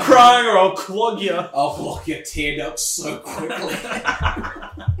stop block- crying or I'll clog you. I'll block your tear ducts so quickly.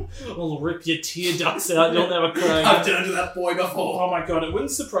 I'll rip your tear ducts out. You'll never cry. I've done it to that boy before. Oh my god, it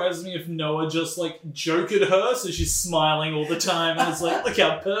wouldn't surprise me if Noah just like joked at her so she's smiling all the time and it's like, look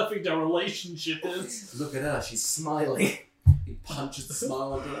how perfect our relationship is. Look at her, she's smiling. He punches the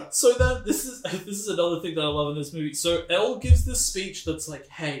smile under her. So then this is another thing that I love in this movie. So Elle gives this speech that's like,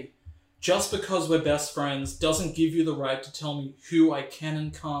 hey, just because we're best friends doesn't give you the right to tell me who I can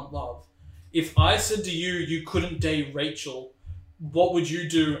and can't love. If I said to you, you couldn't date Rachel, what would you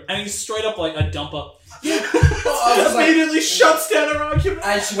do? And he's straight up like, I'd dump her. I was like- Immediately shuts down her argument.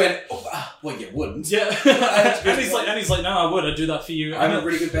 And she went, well, you wouldn't. Yeah. and he's like, no, I would. I'd do that for you. I'm And a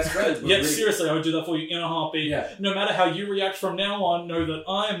really good best friend. yeah, Really- seriously, I would do that for you in a heartbeat. Yeah. No matter how you react from now on, know that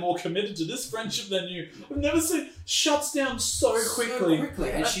I am more committed to this friendship than you. I've never seen shuts down so quickly. So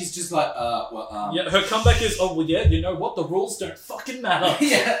quickly. And she's just like, Yeah, her comeback is, oh well, yeah, you know what? The rules don't fucking matter.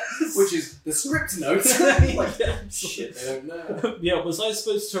 yeah. Which is the script notes. Like, yeah, Shit, they don't know. yeah, was I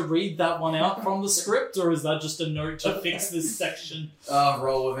supposed to read that one out from the script, or is that just a note to fix this section?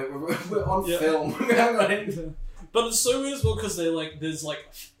 Roll with it. We're on Yeah. film. We haven't got anything. But it's so weird as well because there's like,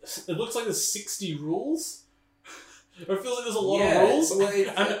 it looks like there's 60 rules. Or it feels like there's a lot of rules,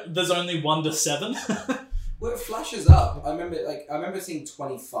 Well, and there's only 1 to 7. well, it flashes up. I remember seeing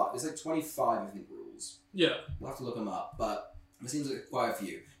 25. There's like 25, I think, rules. Yeah. We'll have to look them up, but it seems like quite a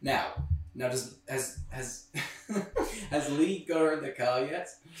few. Now has Lee got her in the car yet?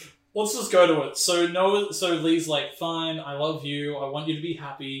 Let's just go to it. So Lee's like, fine, I love you, I want you to be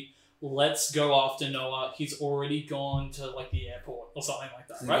happy, let's go after Noah. He's already gone to like the airport or something like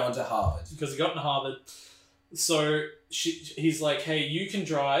that, He's right? gone to Harvard. Because he got into Harvard. So he's like, hey, you can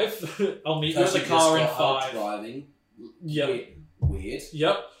drive. I'll meet you at the She car in just got out 5. Driving. Yep. Weird.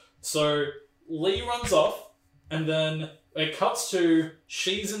 Yep. So Lee runs off, and then it cuts to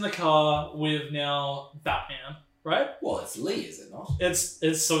she's in the car with now Batman, right? Well, it's Lee, is it not? It's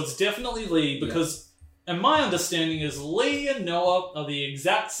definitely Lee because, and my understanding is Lee and Noah are the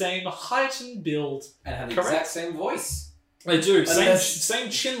exact same height and build. And have the Correct. exact same voice. They do Unless- same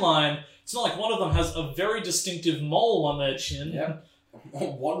chin line. It's not like one of them has a very distinctive mole on their chin. Yep.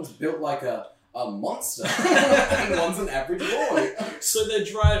 One's built like a monster, and one's an average boy. So they're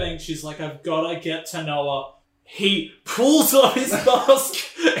driving. She's like, I've gotta get to Noah. He pulls off his mask.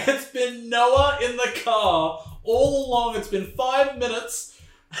 It's been Noah in the car all along. It's been 5 minutes.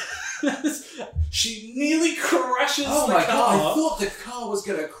 She nearly crashes Oh the my car. god! I thought the car was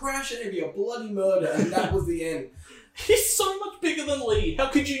gonna crash and it'd be a bloody murder, and that was the end. He's so much bigger than Lee. How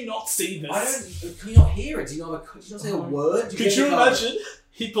could you not see this? I don't. Can you not hear it? Do you not say a word? Do Could get you in the car? imagine?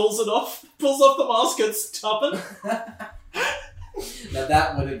 He pulls it off. Pulls off the mask. It's Tuppen. Now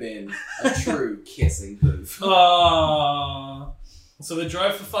that would have been a true kissing move. So they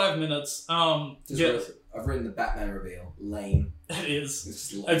drive for 5 minutes. I've written the Batman reveal. Lame. It is. It's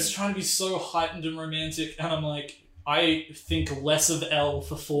just lame. It's trying to be so heightened and romantic, and I'm like, I think less of Elle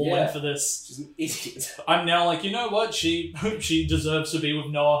for falling Yeah. for this. She's an idiot. I'm now like, you know what? She deserves to be with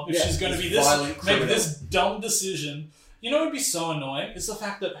Noah. If Yeah, she's going to this be this, violent make criminal. this dumb decision. You know what would be so annoying? It's the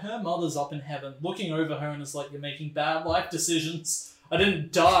fact that her mother's up in heaven looking over her and is like, you're making bad life decisions. I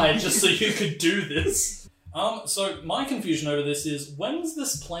didn't die just so you could do this. So my confusion over this is, when was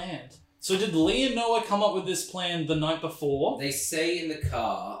this planned? So did Lee and Noah come up with this plan the night before? They say in the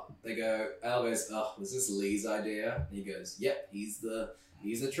car, they go, Al goes, oh, was this Lee's idea? And he goes, yep, he's the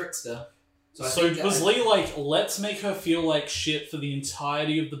trickster. I So think was Lee like, let's make her feel like shit for the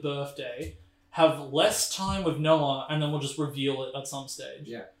entirety of the birthday, have less time with Noah, and then we'll just reveal it at some stage.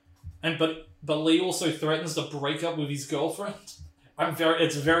 Yeah. And but Lee also threatens to break up with his girlfriend.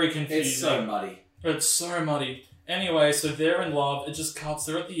 It's very confusing. It's so muddy. It's so muddy. Anyway, so they're in love. It just cuts.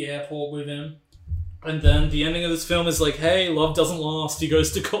 They're at the airport with him. And then the ending of this film is like, hey, love doesn't last. He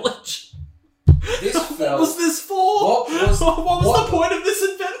goes to college. This What felt... was this for? What was the point of this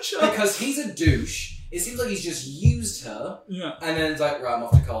adventure? Because he's a douche. It seems like he's just used her, Yeah, and then it's like, right, I'm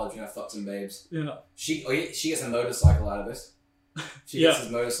off to college, fuck some babes. yeah. She gets a motorcycle out of this. She gets his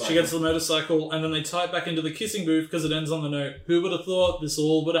motorcycle. She gets the motorcycle, and then they tie it back into the kissing booth because it ends on the note, who would have thought this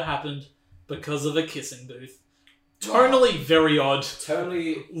all would have happened because of a kissing booth? Tonally very odd.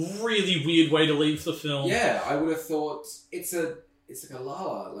 Totally. Really weird way to leave the film. Yeah, I would have thought it's like a La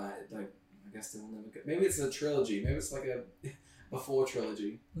La Land. Like, I guess they'll never go. Maybe it's a trilogy. Maybe it's like a before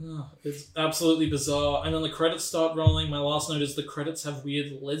trilogy. It's absolutely bizarre. And then the credits start rolling. My last note is the credits have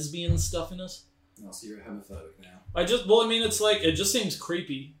weird lesbian stuff in it. Oh, so you're homophobic now. It's like, it just seems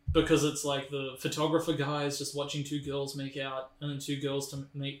creepy because it's like the photographer guy is just watching two girls make out and then two girls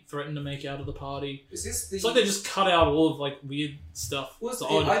threaten to make out at the party. Is this the? It's like they just cut out all of like weird stuff. Well,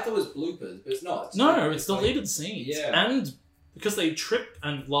 odd. I thought it was bloopers, but it's not. It's deleted scenes. Yeah. And because they trip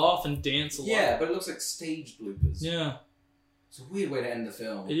and laugh and dance a lot. Yeah, but it looks like staged bloopers. Yeah. It's a weird way to end the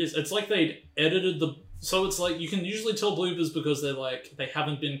film. It is. It's like they'd edited the... So it's like, you can usually tell bloopers because they're like, they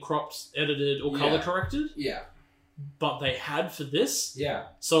haven't been cropped, edited, or color corrected. Yeah. But they had for this. Yeah.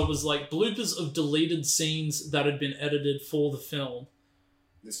 So it was like bloopers of deleted scenes that had been edited for the film.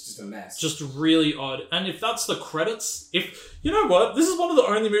 It's just a mess. Just really odd. And if that's the credits... You know what? This is one of the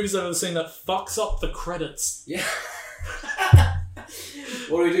only movies I've ever seen that fucks up the credits. Yeah.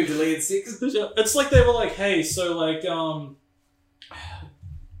 What do we do? Deleted 6? It's like they were like, hey, so like,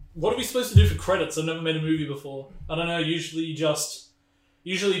 what are we supposed to do for credits? I've never made a movie before. I don't know, usually just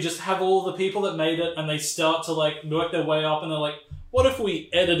have all the people that made it and they start to like work their way up and they're like, what if we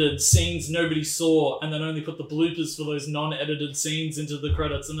edited scenes nobody saw and then only put the bloopers for those non-edited scenes into the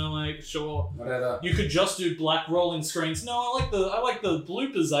credits? And they're like, sure. Whatever. You could just do black rolling screens. No, I like the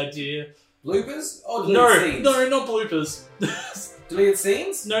bloopers idea. Bloopers? Or deleted scenes? No, not bloopers. Deleted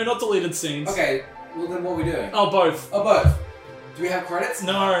scenes? No, not deleted scenes. Okay, well then what are we doing? Oh, both. Oh, both. Do we have credits?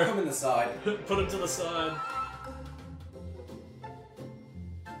 No. Put them in the side. Put them to the side.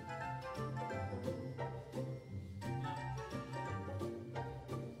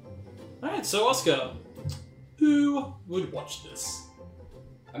 Alright, so Oscar, who would watch this?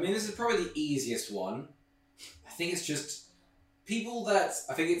 I mean, this is probably the easiest one. I think it's just people that...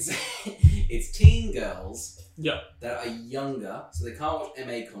 I think it's it's teen girls that are younger, so they can't watch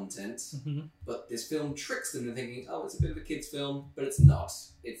MA content, but this film tricks them into thinking, oh, it's a bit of a kid's film, but it's not.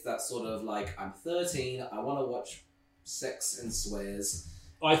 It's that sort of like, I'm 13, I want to watch sex and swears.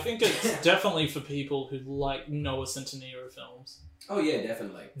 I think it's definitely for people who like Noah Centineo films. Oh yeah,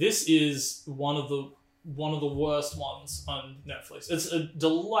 definitely. This is one of the worst ones on Netflix. It's a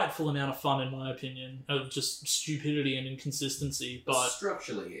delightful amount of fun, in my opinion, of just stupidity and inconsistency. But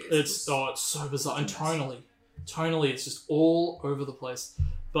structurally, it's so bizarre, and tonally, it's just all over the place.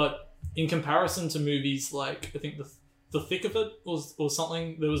 But in comparison to movies like, I think the Thick of It or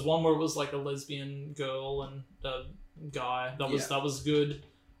something, there was one where it was like a lesbian girl and a guy. That was good,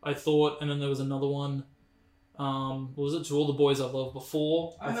 I thought. And then there was another one. What was it? To All the Boys I've Loved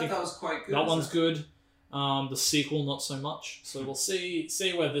Before. I think that was quite good. That one's good. The sequel, not so much. So we'll see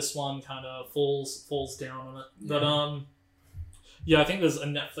where this one kind of falls down on it. But I think there's a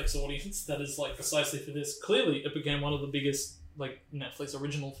Netflix audience that is like precisely for this. Clearly, it became one of the biggest like Netflix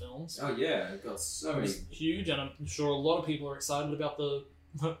original films. Oh yeah, it got so many. It's huge, and I'm sure a lot of people are excited about the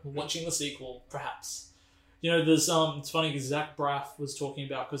watching the sequel. Perhaps. You know, there's it's funny because Zach Braff was talking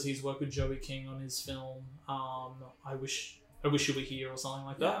about, because he's worked with Joey King on his film I Wish You Were Here or something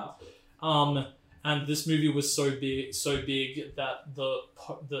like that. And this movie was so big that the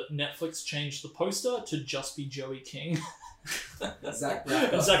Netflix changed the poster to just be Joey King. Zach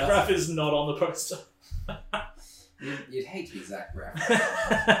Braff. And Zach Braff is not on the poster. You'd hate to be Zach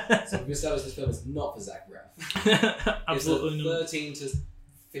Braff. So we established this film is not for Zach Braff. Absolutely not. 13 to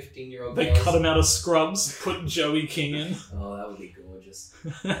 15-year-old They girls. cut him out of Scrubs, put Joey King in. Oh, that would be gorgeous.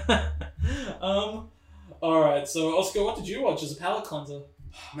 Alright, so Oscar, what did you watch as a palate cleanser?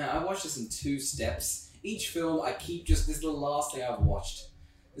 Man, I watched this in 2 steps. Each film, I keep just... This is the last thing I've watched.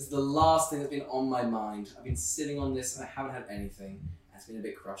 This is the last thing that's been on my mind. I've been sitting on this and I haven't had anything. It's been a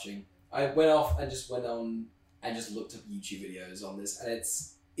bit crushing. I went off and just went on and just looked up YouTube videos on this, and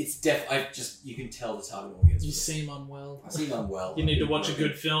it's you can tell the target audience. You seem unwell. I seem unwell. You need to watch a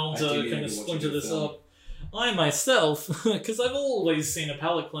good film to kind of splinter this up. I myself, because I've always seen a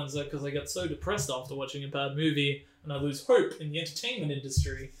palate cleanser because I get so depressed after watching a bad movie and I lose hope in the entertainment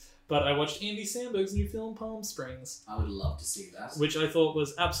industry. But I watched Andy Samberg's new film, Palm Springs. I would love to see that. Which I thought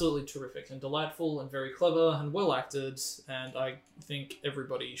was absolutely terrific and delightful and very clever and well acted, and I think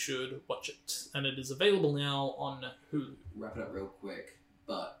everybody should watch it. And it is available now on Hulu. Wrap it up real quick,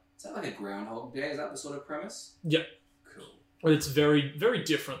 but is that like a Groundhog Day? Is that the sort of premise? Yep. Cool. It's very, very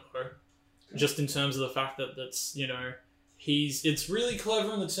different though. Okay. Just in terms of the fact that that's, it's really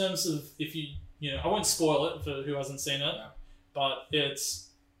clever in the terms of, if I won't spoil it for who hasn't seen it, but it's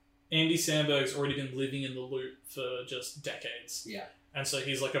Andy Samberg's already been living in the loop for just decades. Yeah. And so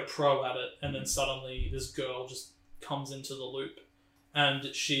he's like a pro at it, and then suddenly this girl just comes into the loop,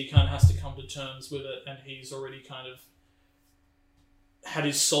 and she kind of has to come to terms with it, and he's already kind of had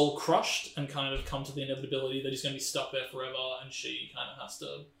his soul crushed and kind of come to the inevitability that he's going to be stuck there forever, and she kind of has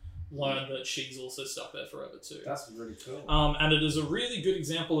to learn that she's also stuck there forever too. That's really cool. And it is a really good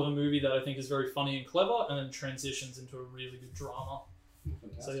example of a movie that I think is very funny and clever, and then transitions into a really good drama.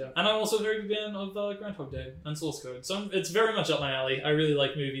 Fantastic. So yeah, and I'm also a very big fan of Groundhog Day and Source Code, so it's very much up my alley. I really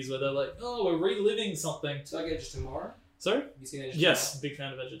like movies where they're like, oh, we're reliving something. So I get Edge of Tomorrow? So Have you seen Edge of yes, big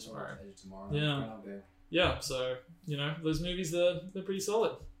fan of Edge of Tomorrow? Tomorrow. Edge of Tomorrow. Yeah. Groundhog Day. Yeah, so you know those movies, they're pretty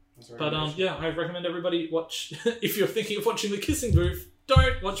solid. That's very But nice. yeah, I recommend everybody watch. If you're thinking of watching The Kissing Booth,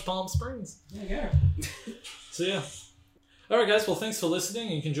 don't watch Palm Springs. There you go. So yeah. Alright guys, well thanks for listening,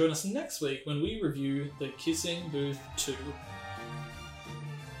 and you can join us next week when we review The Kissing Booth 2.